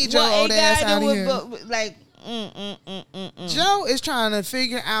you don't leave Joe old ass out of here. Joe is trying to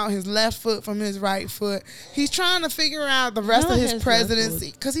figure out his left foot from his right foot. He's trying to figure out the rest of his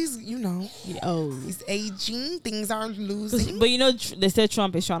presidency, because he's, he's aging. Things are losing. But they said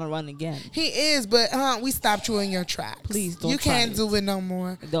Trump is trying to run again. He is, but we stopped you in your tracks. Please don't. You can't do it no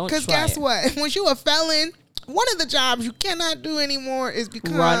more. Don't. Because guess what? When you a felon, one of the jobs you cannot do anymore is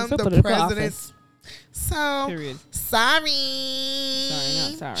become the president. Office. So, period. Sorry.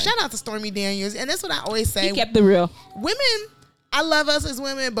 Not sorry. Shout out to Stormy Daniels. And that's what I always say. He kept it real. Women, I love us as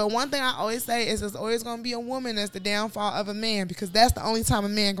women, but one thing I always say is there's always going to be a woman that's the downfall of a man, because that's the only time a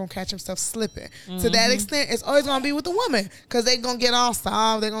man going to catch himself slipping. Mm-hmm. To that extent, it's always going to be with the woman, because they're going to get all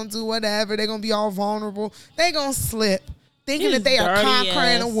soft. They're going to do whatever. They're going to be all vulnerable. They're going to slip, thinking that they are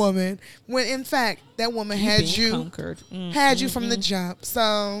conquering a woman, when in fact that woman had you from the jump.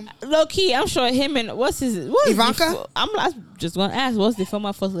 So low key, I'm sure him and Ivanka. I'm just gonna ask, what's the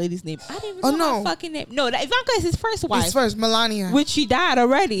former first lady's name? I didn't even know her fucking name. No, Ivanka is his first wife. His first, Melania, which she died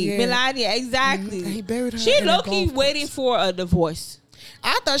already. Yeah. Melania, exactly. And he buried her. She low key waiting for a divorce.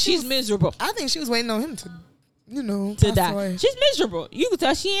 I thought she's miserable. I think she was waiting on him to die. Away. She's miserable. You can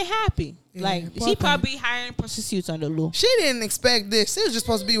tell she ain't happy. Yeah, she probably hiring prostitutes on the low. She didn't expect this. She was just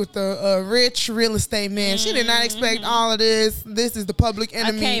supposed to be with a rich real estate man. She did not expect all of this. This is the public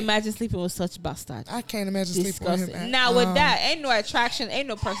enemy. I can't imagine sleeping with such a bastard. I can't imagine sleeping with him. Now with that, ain't no attraction, ain't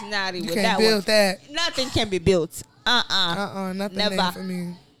no personality. With that build that. Nothing can be built. Nothing never for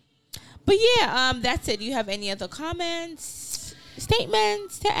me. But yeah, that's it. Do you have any other comments,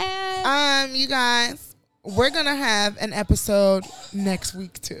 statements to add? You guys, we're going to have an episode next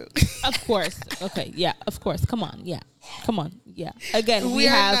week, too. Of course. Okay. Yeah. Of course. Come on. Yeah. Come on. Yeah. Again, we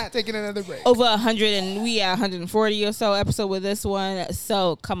are not taking another break. Over 100 and we are 140 or so episode with this one.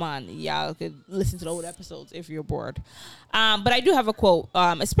 So come on. Y'all could listen to the old episodes if you're bored. But I do have a quote,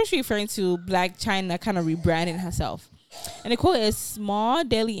 especially referring to Black China kind of rebranding herself. And the quote is, small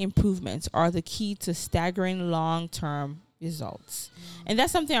daily improvements are the key to staggering long-term results. And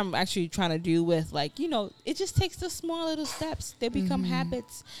that's something I'm actually trying to do with, it just takes the small little steps. They become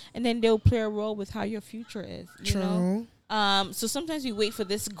habits, and then they'll play a role with how your future is. You know? So sometimes we wait for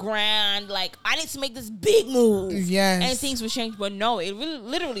this grand, I need to make this big move. Yes. And things will change. But no, it really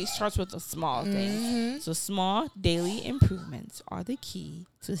literally starts with a small thing. So small daily improvements are the key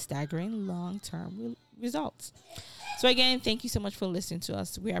to staggering long-term results. So again, thank you so much for listening to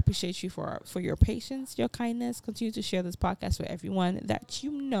us. We appreciate you for your patience, your kindness. Continue to share this podcast with everyone that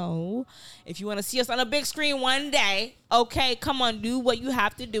you know. If you want to see us on a big screen one day, okay, come on, do what you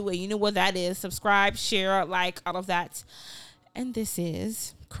have to do. And you know what that is. Subscribe, share, like, all of that. And this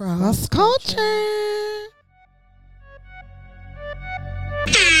is CrossxCultured.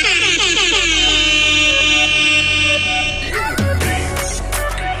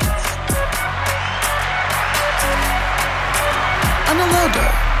 An Alodo,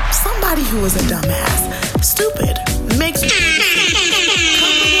 somebody who is a dumbass, stupid, makes you comparable to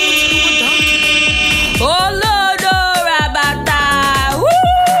a donkey. Alodo Rabata, woo!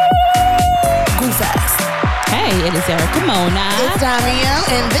 Goof ass. Hey, it is Erica Mona. It's Damio,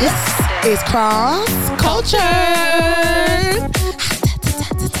 and this is CrossxCultured.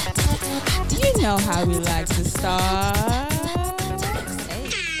 You know how we like to start.